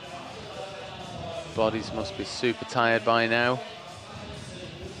 Bodies must be super tired by now.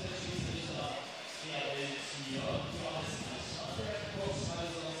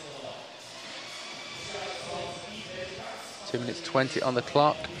 .2:20 on the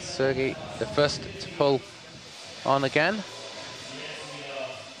clock. Sergei, the first to pull on again.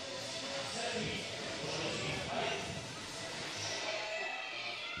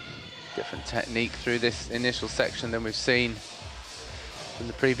 Different technique through this initial section than we've seen from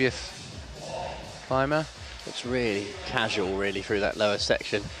the previous climber. Looks really casual, really, through that lower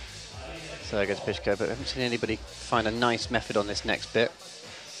section. So I go to Pishko, but I haven't seen anybody find a nice method on this next bit.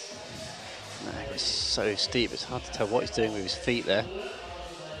 No, it's so steep, it's hard to tell what he's doing with his feet there.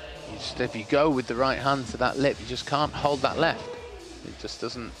 If you go with the right hand to that lip, you just can't hold that left. It just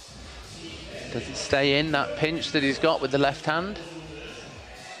doesn't stay in that pinch that he's got with the left hand.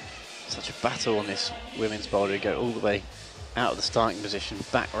 Such a battle on this women's boulder. You go all the way out of the starting position,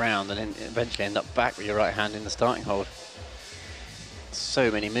 back round, and then eventually end up back with your right hand in the starting hold. So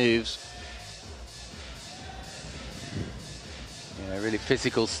many moves. Yeah, really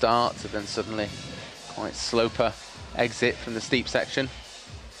physical start, and then suddenly quite sloper exit from the steep section.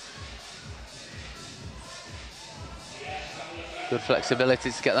 Good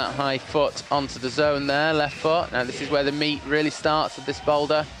flexibility to get that high foot onto the zone there, left foot. Now this is where the meat really starts with this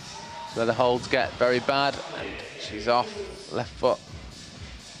boulder. It's where the holds get very bad, and she's off, left foot,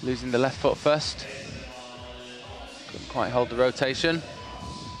 losing the left foot first. Couldn't quite hold the rotation.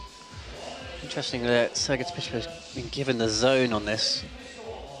 Interesting that Sergej Topishko has been given the zone on this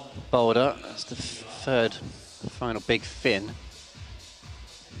boulder. That's the third final big fin.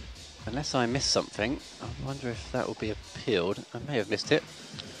 Unless I missed something, I wonder if that will be appealed. I may have missed it.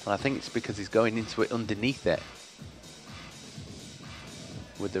 Well, I think it's because he's going into it underneath it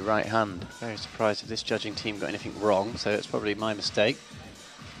with the right hand. Very surprised if this judging team got anything wrong, so it's probably my mistake.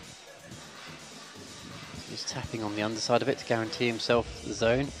 He's tapping on the underside of it to guarantee himself the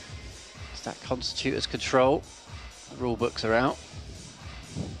zone. Does that constitute as control? The rule books are out.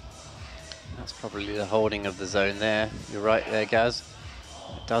 That's probably the holding of the zone there. You're right there, Gaz.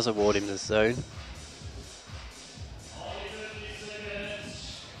 It does award him the zone.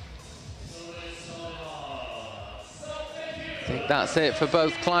 I think that's it for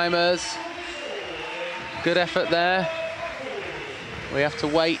both climbers. Good effort there. We have to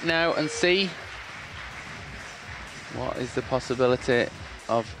wait now and see what is the possibility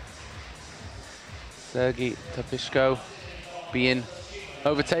of Sergej Topishko being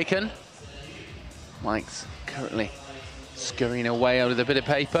overtaken. Mike's currently scurrying away over the bit of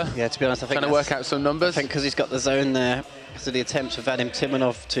paper. Yeah, to be honest, I think trying to work out some numbers. I think because he's got the zone there, because of the attempts of Vadim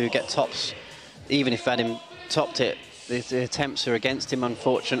Timonov to get tops, even if Vadim topped it, the attempts are against him,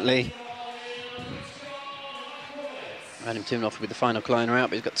 unfortunately. Vadim Timonov will be the final climber out,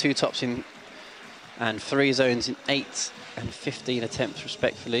 but he's got 2 tops in and 3 zones in 8 and 15 attempts,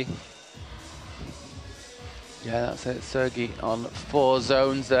 respectfully. Yeah, that's it. Sergej on 4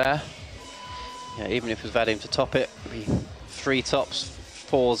 zones there. Yeah, even if it was Vadim to top it, it would be 3 tops,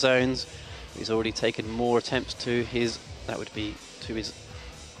 4 zones. He's already taken more attempts to his, that would be to his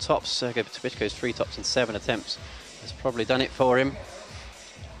tops. Sergej Topishko's 3 tops and 7 attempts. That's probably done it for him.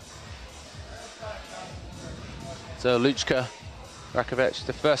 So Luchka Rakovic,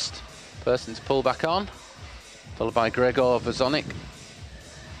 the first person to pull back on, followed by Gregor Vazonik.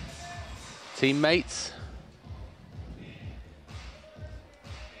 Teammates.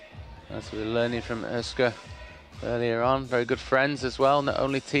 As we were learning from Urska earlier on, very good friends as well, not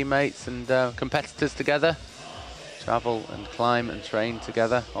only teammates and competitors together. Travel and climb and train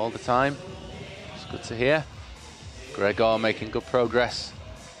together all the time. It's good to hear. Gregor making good progress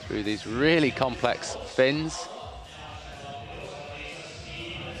through these really complex fins.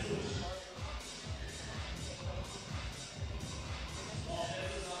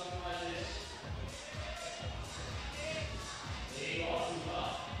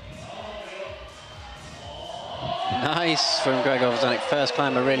 Nice from Gregor Vazonik. First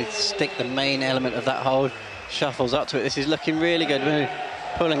climber really to stick the main element of that hold. Shuffles up to it. This is looking really good. We're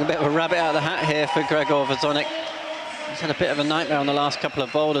pulling a bit of a rabbit out of the hat here for Gregor Vazonik. He's had a bit of a nightmare on the last couple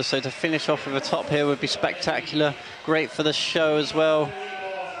of boulders, so to finish off with a top here would be spectacular. Great for the show as well.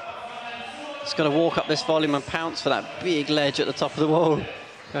 He's got to walk up this volume and pounce for that big ledge at the top of the wall.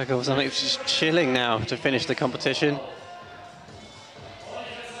 Gregor Vazonik's just chilling now to finish the competition.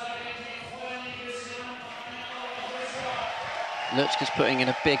 Luchka's putting in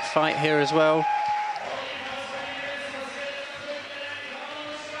a big fight here as well.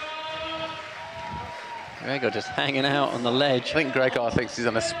 Gregor just hanging out on the ledge. I think Gregor thinks he's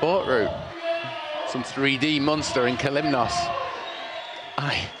on a sport route. Some 3D monster in Kalymnos.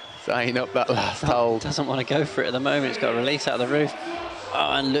 Eyeing up that last hold. Doesn't want to go for it at the moment. He's got a release out of the roof.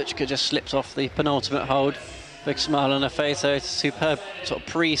 Oh, and Luchka just slips off the penultimate hold. Big smile on her face. So it's superb sort of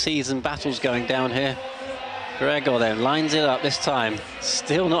pre-season battles going down here. Gregor then lines it up this time.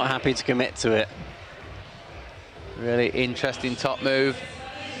 Still not happy to commit to it. Really interesting top move.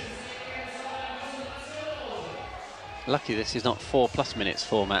 Lucky this is not 4+ minutes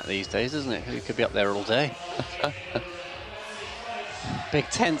format these days, isn't it? Because you could be up there all day. Big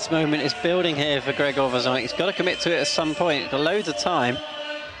tense moment is building here for Gregor Vozonik. He's got to commit to it at some point. He's got loads of time.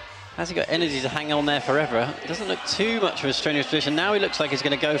 Has he got energy to hang on there forever? It doesn't look too much of a strenuous position. Now he looks like he's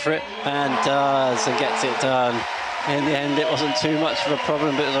going to go for it, and does, and gets it done. In the end, it wasn't too much of a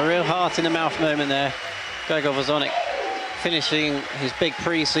problem, but it was a real heart-in-the-mouth moment there. Gregor Vozonik finishing his big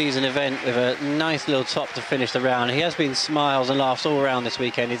pre-season event with a nice little top to finish the round. He has been smiles and laughs all around this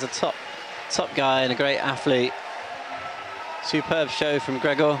weekend. He's a top guy and a great athlete. Superb show from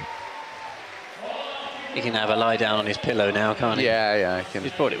Gregor. He can have a lie down on his pillow now, can't he? Yeah, I can.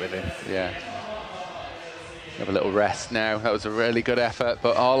 He's brought it with him. Yeah. Have a little rest now. That was a really good effort,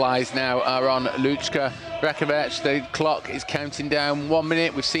 but all eyes now are on Lučka Rekovic. The clock is counting down 1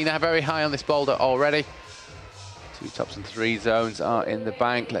 minute. We've seen her very high on this boulder already. 2 tops and 3 zones are in the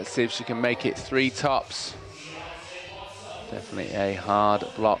bank. Let's see if she can make it 3 tops. Definitely a hard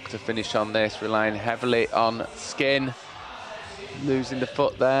block to finish on this, relying heavily on skin. Losing the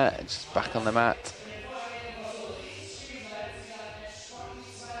foot there, just back on the mat.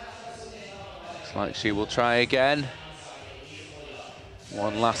 Looks like she will try again.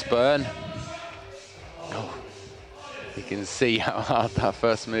 One last burn. Oh, you can see how hard that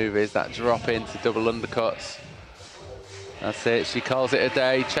first move is, that drop into double undercuts. That's it, she calls it a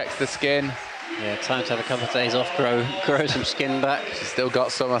day, checks the skin. Yeah, time to have a couple of days off, grow some skin back. She's still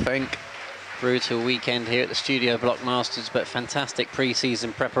got some, I think. Brutal weekend here at the studio Bloc Masters, but fantastic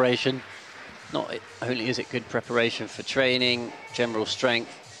pre-season preparation. Not only is it good preparation for training, general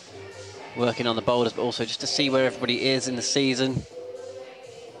strength, working on the boulders, but also just to see where everybody is in the season.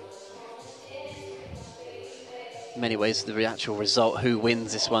 In many ways, the actual result, who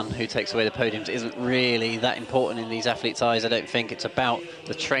wins this one, who takes away the podiums, isn't really that important in these athletes' eyes. I don't think it's about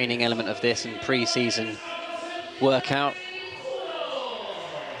the training element of this and pre-season workout.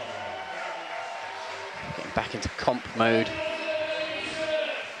 Getting back into comp mode.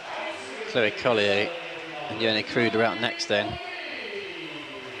 Chloe Collier and Yoni Krud are out next then.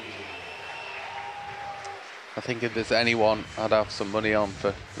 I think if there's anyone I'd have some money on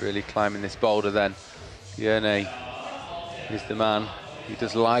for really climbing this boulder, then Yoni is the man. He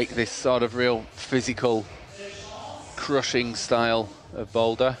does like this sort of real physical, crushing style of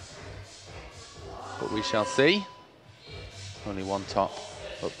boulder. But we shall see. Only 1 top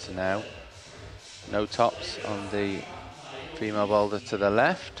up to now. No tops on the female boulder to the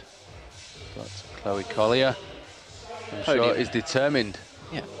left. But Chloe Collier, I'm sure, is determined.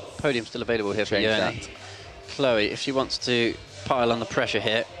 Yeah, podium still available here for Yoni. Chloe, if she wants to pile on the pressure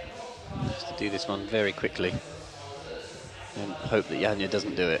here, just to do this one very quickly and hope that Janja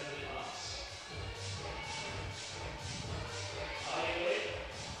doesn't do it.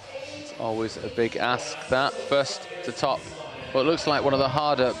 It's always a big ask, that. First to top what looks like one of the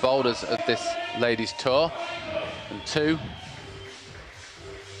harder boulders of this ladies' tour. And 2,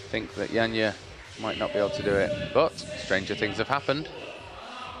 think that Janja might not be able to do it, but stranger things have happened.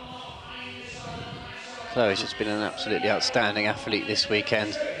 Chloe's just been an absolutely outstanding athlete this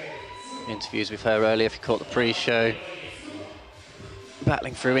weekend. Interviews with her earlier, if you caught the pre-show.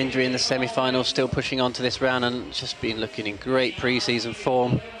 Battling through injury in the semi-finals, still pushing on to this round and just been looking in great pre-season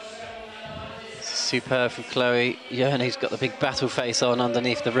form. Superb from Chloe. Yoni's got the big battle face on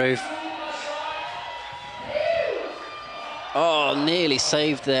underneath the roof. Oh, nearly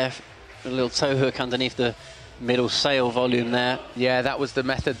saved there. A little toe hook underneath the middle sail volume there. Yeah, that was the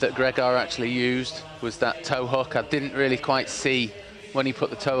method that Gregor actually used, was that toe hook. I didn't really quite see when he put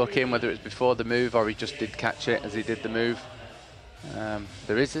the toe hook in, whether it was before the move or he just did catch it as he did the move.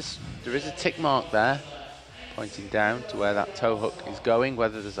 There is a tick mark there, pointing down to where that toe hook is going.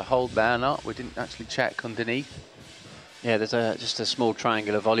 Whether there's a hold there or not, we didn't actually check underneath. Yeah, there's just a small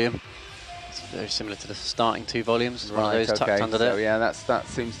triangular volume. It's very similar to the starting 2 volumes. It's one of those tucked under there. So yeah, that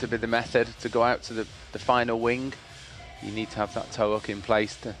seems to be the method to go out to the final wing. You need to have that toe hook in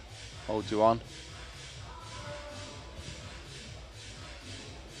place to hold you on.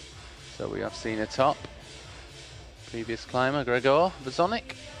 So we have seen a top. Previous climber, Gregor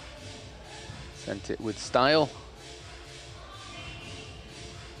Vozonik. Sent it with style.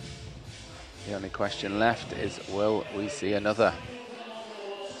 The only question left is, will we see another?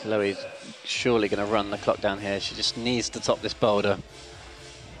 Chloe's surely going to run the clock down here. She just needs to top this boulder.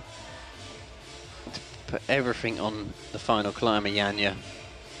 To put everything on the final climber, Janja.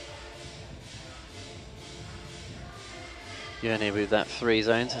 Yoni with that 3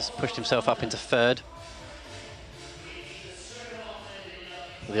 zones has pushed himself up into 3rd.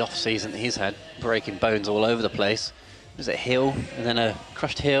 The off-season that he's had, breaking bones all over the place. There's a heel, and then a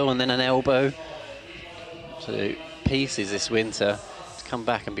crushed heel, and then an elbow. So pieces this winter. To come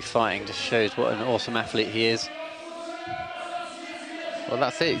back and be fighting just shows what an awesome athlete he is. well,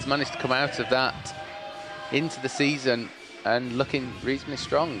 that's it. He's managed to come out of that into the season and looking reasonably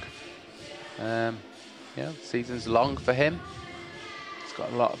strong. Yeah, the season's long for him. He's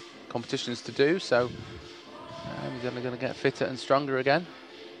got a lot of competitions to do, so he's only going to get fitter and stronger again.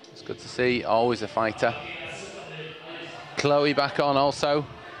 It's good to see. Always a fighter. Chloe back on also.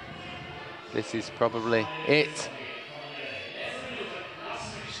 This is probably it.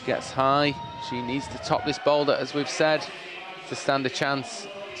 She gets high. She needs to top this boulder, as we've said, to stand a chance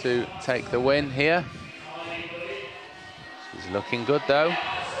to take the win here. She's looking good, though.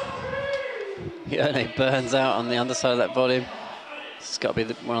 Yone burns out on the underside of that volume. It's got to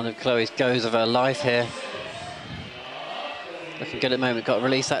be one of Chloe's goes of her life here. Looking good at the moment. Got to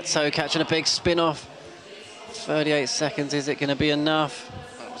release that toe catch and a big spin off. 38 seconds. Is it going to be enough?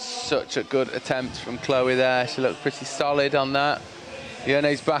 Such a good attempt from Chloe there. She looked pretty solid on that.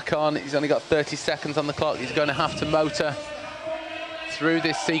 Yone's back on. He's only got 30 seconds on the clock. He's going to have to motor through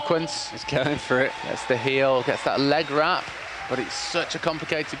this sequence. He's going for it. Gets the heel, gets that leg wrap, but it's such a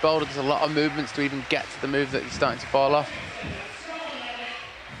complicated boulder. There's a lot of movements to even get to the move that is starting to fall off.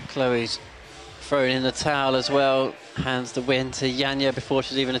 Chloe's throwing in the towel as well. Hands the win to Janja before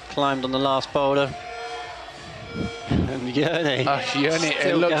she's even climbed on the last boulder. And Yone.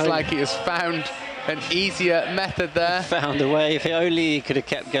 It looks like he has found an easier method there. Found a way. If only he could have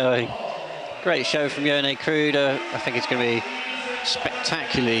kept going. Great show from Yone Kruder. I think he's going to be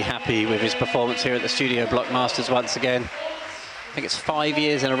spectacularly happy with his performance here at the Studio Bloc Masters once again. I think it's 5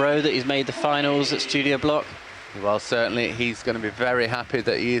 years in a row that he's made the finals at Studio Bloc. Well, certainly he's going to be very happy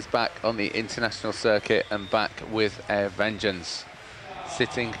that he is back on the international circuit and back with a vengeance.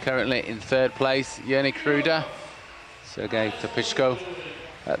 Sitting currently in third place, Yone Kruder. Sergei Topishko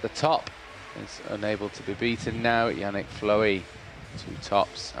at the top is unable to be beaten now. Yannick Floey, 2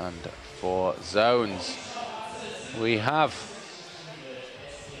 tops and 4 zones. We have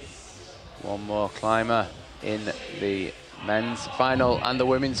one more climber in the men's final and the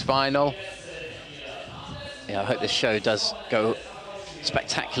women's final. Yeah, I hope this show does go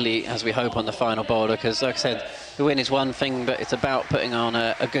spectacularly as we hope on the final boulder, because like I said, the win is one thing, but it's about putting on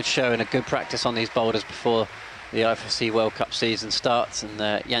a good show and a good practice on these boulders before the IFSC World Cup season starts. And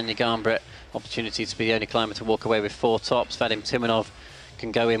Janja Garnbret, opportunity to be the only climber to walk away with 4 tops. Vadim Timonov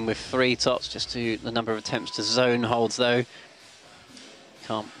can go in with 3 tops, just to the number of attempts to zone holds though.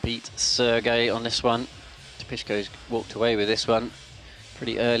 Can't beat Sergei on this one. Topishko's walked away with this one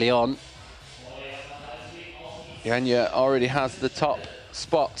pretty early on. Janja already has the top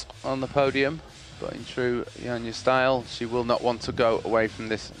spot on the podium, but in true Janja style, she will not want to go away from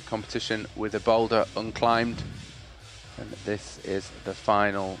this competition with a boulder unclimbed. And this is the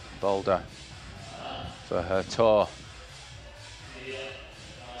final boulder for her tour.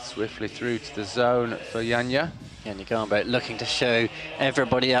 Swiftly through to the zone for Janja. Janja Garnbret looking to show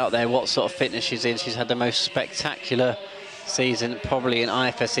everybody out there what sort of fitness she's in. She's had the most spectacular season probably in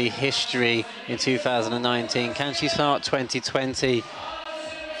IFSC history in 2019. Can she start 2020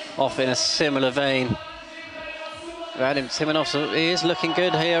 off in a similar vein? Vadim Timonov, he is looking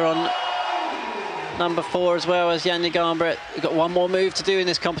good here on number 4 as well as Janja Garnbret. We've got one more move to do in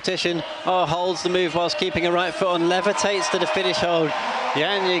this competition. Oh, holds the move whilst keeping a right foot on, levitates to the finish hold.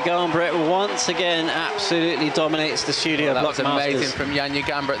 Janja Garnbret once again absolutely dominates the Studio Bloc Masters. That was amazing from Janja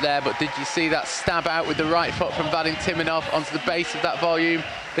Garnbret there, but did you see that stab out with the right foot from Vadim Timonov onto the base of that volume?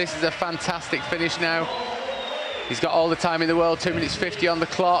 This is a fantastic finish now. He's got all the time in the world, 2 minutes 50 on the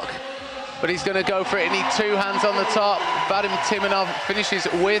clock, but he's going to go for it. He needs 2 hands on the top. Vadim Timonov finishes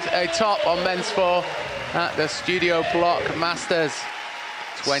with a top on men's 4 at the Studio Bloc Masters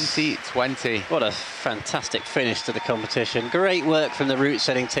 2020. What a fantastic finish to the competition. Great work from the route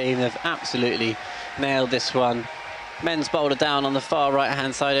setting team. They've absolutely nailed this one. Men's boulder down on the far right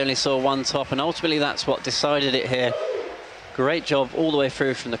hand side only saw 1 top, and ultimately that's what decided it here. Great job all the way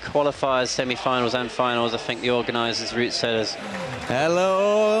through from the qualifiers, semi-finals and finals. I think the organisers, route setters.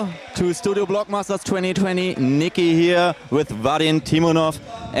 Hello to Studio Bloc Masters 2020. Nikki here with Vadim Timonov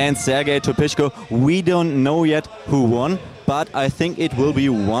and Sergei Topishko. We don't know yet who won, but I think it will be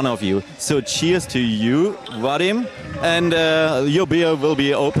one of you. So cheers to you, Vadim. And your beer will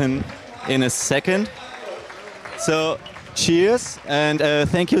be open in a second. So cheers, and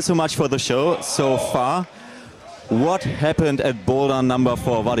thank you so much for the show so far. What happened at boulder number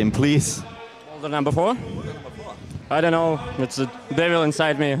 4, Vadim, please? Boulder number 4? I don't know, it's a devil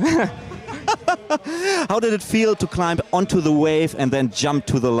inside me. How did it feel to climb onto the wave and then jump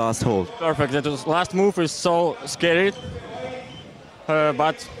to the last hold? Perfect, the last move is so scary,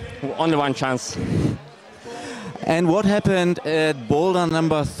 but only one chance. And what happened at boulder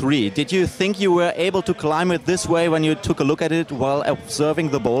number 3? Did you think you were able to climb it this way when you took a look at it while observing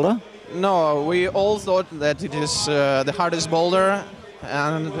the boulder? No, we all thought that it is the hardest boulder,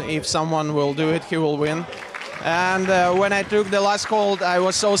 and if someone will do it, he will win. And when I took the last hold, I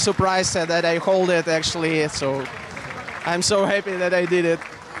was so surprised that I hold it actually, so I'm so happy that I did it.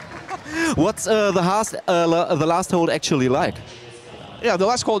 What's the last hold actually like? Yeah, the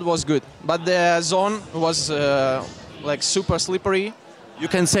last hold was good, but the zone was like super slippery. You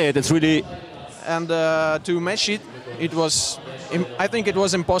can say it, it's really... And to match it, I think it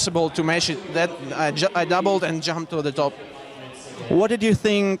was impossible to match it. That I doubled and jumped to the top. What did you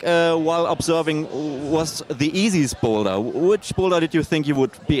think while observing was the easiest boulder? Which boulder did you think you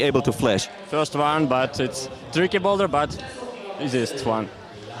would be able to flash? First one, but it's tricky boulder, but easiest one.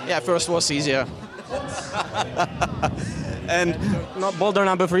 Yeah, first was easier. And not boulder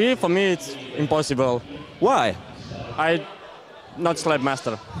number 3, for me it's impossible. Why? I not slab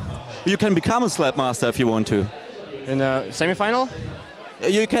master. You can become a slab master if you want to. In the semi-final?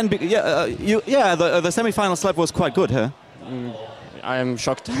 You can be, yeah, the semi-final slab was quite good, huh? I am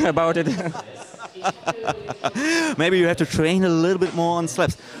shocked about it. Maybe you have to train a little bit more on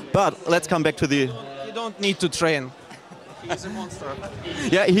slabs. But let's come back to the... You don't need to train. He's a monster.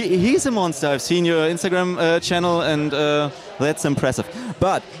 Yeah, he's a monster. I've seen your Instagram channel, and that's impressive.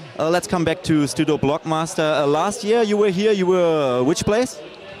 But let's come back to Studio Bloc Master. Last year you were here. You were which place?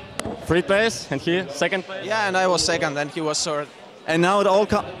 3rd place, and he 2nd place. Yeah, and I was 2nd, and he was 3rd. And now it all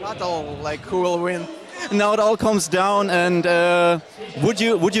battle, like who will win? Now it all comes down, and would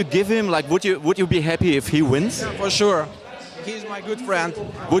you give him, like, would you be happy if he wins? Yeah, for sure. He's my good friend.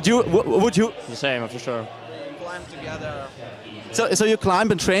 Would you? The same, for sure. Climb together. So you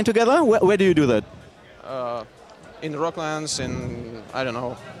climb and train together? Where do you do that? In Rocklands, in I don't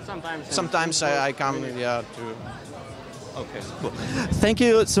know. Sometimes I come to. Okay, cool. Thank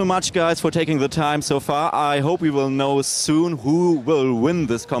you so much, guys, for taking the time so far. I hope we will know soon who will win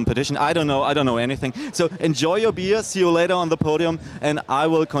this competition. I don't know anything. So enjoy your beer. See you later on the podium, and I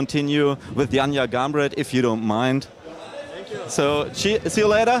will continue with Janja Gambret if you don't mind. Thank you. So see you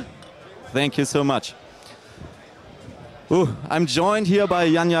later. Thank you so much. Ooh, I'm joined here by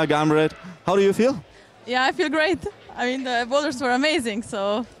Janja Gambret. How do you feel? Yeah, I feel great. I mean, the boulders were amazing,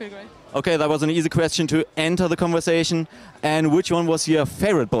 so I feel great. Okay, that was an easy question to enter the conversation. And which one was your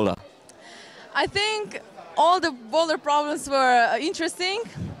favorite boulder? I think all the boulder problems were interesting.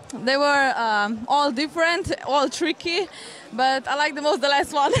 They were all different, all tricky, but I like the most the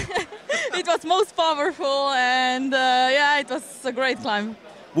last one. It was most powerful, and yeah, it was a great climb.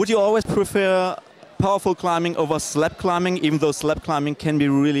 Would you always prefer powerful climbing over slab climbing, even though slab climbing can be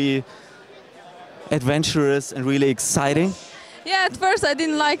really adventurous and really exciting? Yeah, at first I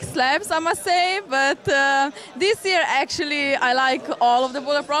didn't like slabs, I must say, but this year actually I like all of the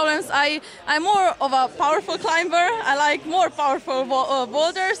boulder problems. I'm more of a powerful climber. I like more powerful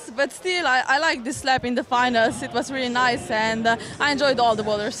boulders, but still I like this slab in the finals. It was really nice, and I enjoyed all the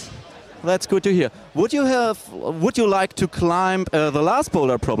boulders. That's good to hear. Would you like to climb the last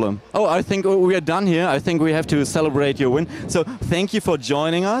boulder problem? Oh, I think we are done here. I think we have to celebrate your win. So thank you for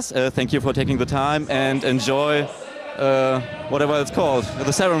joining us. Thank you for taking the time, and enjoy whatever it's called,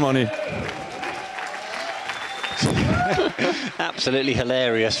 the ceremony. Absolutely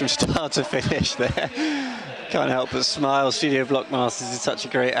hilarious from start to finish there. Can't help but smile. Studio Bloc Masters is such a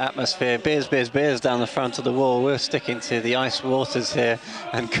great atmosphere. Beers, beers, beers down the front of the wall. We're sticking to the ice waters here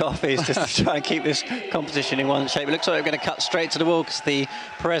and coffees just to try and keep this competition in one shape. It looks like we're going to cut straight to the wall because the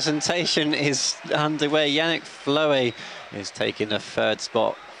presentation is underway. Yannick Floe is taking the 3rd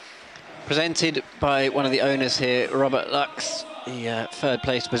spot. Presented by one of the owners here, Robert Lux, the 3rd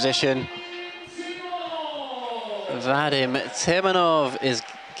place position. Vadim Timonov is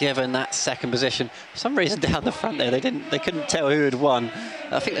given that 2nd position. For some reason down the front there, they couldn't tell who had won.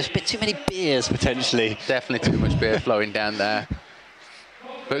 I think there's a bit too many beers potentially. Definitely too much beer flowing down there.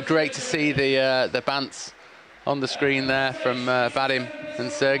 But great to see the bants on the screen there from Vadim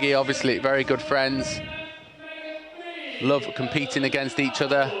and Sergei. Obviously very good friends. Love competing against each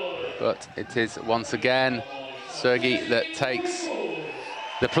other. But it is once again Sergei that takes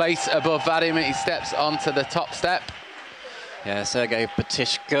the place above Vadim. He steps onto the top step. Yeah, Sergei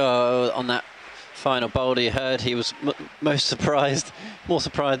Patishko on that final boulder. You heard he was most surprised, more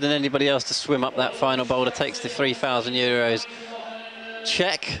surprised than anybody else to swim up that final boulder. Takes the €3,000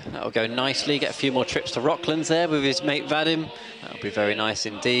 check. That'll go nicely. Get a few more trips to Rocklands there with his mate Vadim. That'll be very nice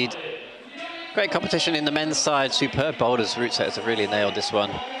indeed. Great competition in the men's side. Superb boulders. Routesetters have really nailed this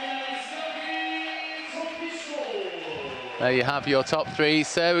one. There you have your top three: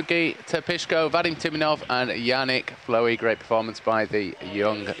 Sergei Topishko, Vadim Timonov, and Yannick Floey. Great performance by the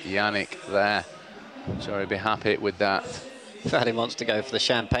young Yannick there. I'm sure he'll be happy with that. Vadim wants to go for the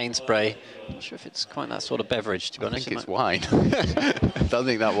champagne spray. Not sure if it's quite that sort of beverage, to be honest. I think it's wine. I don't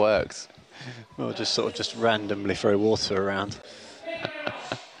think that works. Or just sort of just randomly throw water around.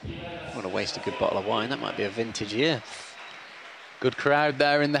 What a waste a good bottle of wine. That might be a vintage year. Good crowd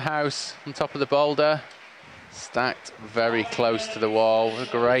there in the house on top of the boulder. Stacked very close to the wall. A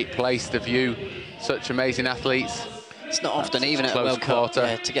great place to view such amazing athletes. It's not often, even at a World Cup,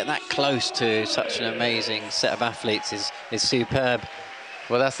 to get that close to such an amazing set of athletes is superb.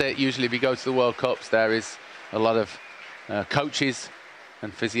 Well, that's it. Usually if you go to the World Cups, there is a lot of coaches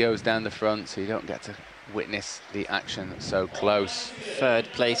and physios down the front, so you don't get to witness the action so close.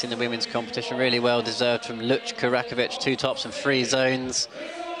 Third place in the women's competition, really well deserved from Luchka Rakovic, 2 tops and 3 zones.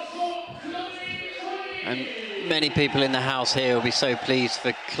 And many people in the house here will be so pleased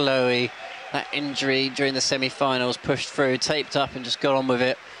for Chloe. That injury during the semi-finals, pushed through, taped up and just got on with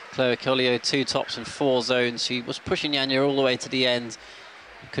it. Chloe Collier, 2 tops and 4 zones. She was pushing Janja all the way to the end.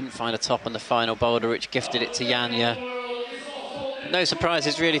 Couldn't find a top on the final boulder, which gifted it to Janja. No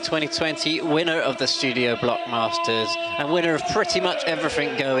surprises really, 2020 winner of the Studio Bloc Masters and winner of pretty much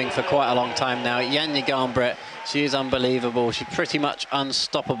everything going for quite a long time now. Janja Garnbret, she is unbelievable. She's pretty much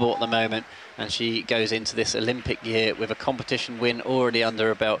unstoppable at the moment, and she goes into this Olympic year with a competition win already under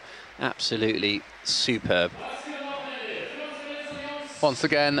her belt. Absolutely superb. Once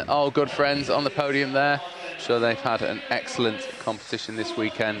again, all good friends on the podium there. I'm sure they've had an excellent competition this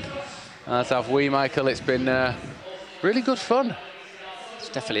weekend. As have we, Michael. It's been really good fun. It's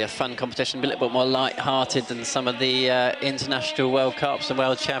definitely a fun competition, a little bit more light-hearted than some of the international World Cups and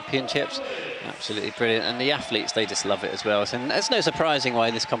World Championships. Absolutely brilliant, and the athletes, they just love it as well. And it's no surprising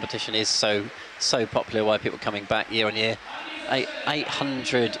why this competition is so popular, why people are coming back year on year.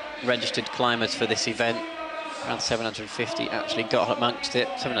 800 registered climbers for this event. Around 750 actually got amongst it.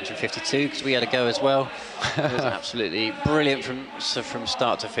 752 because we had a go as well. It was absolutely brilliant from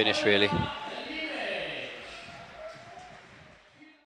start to finish, really.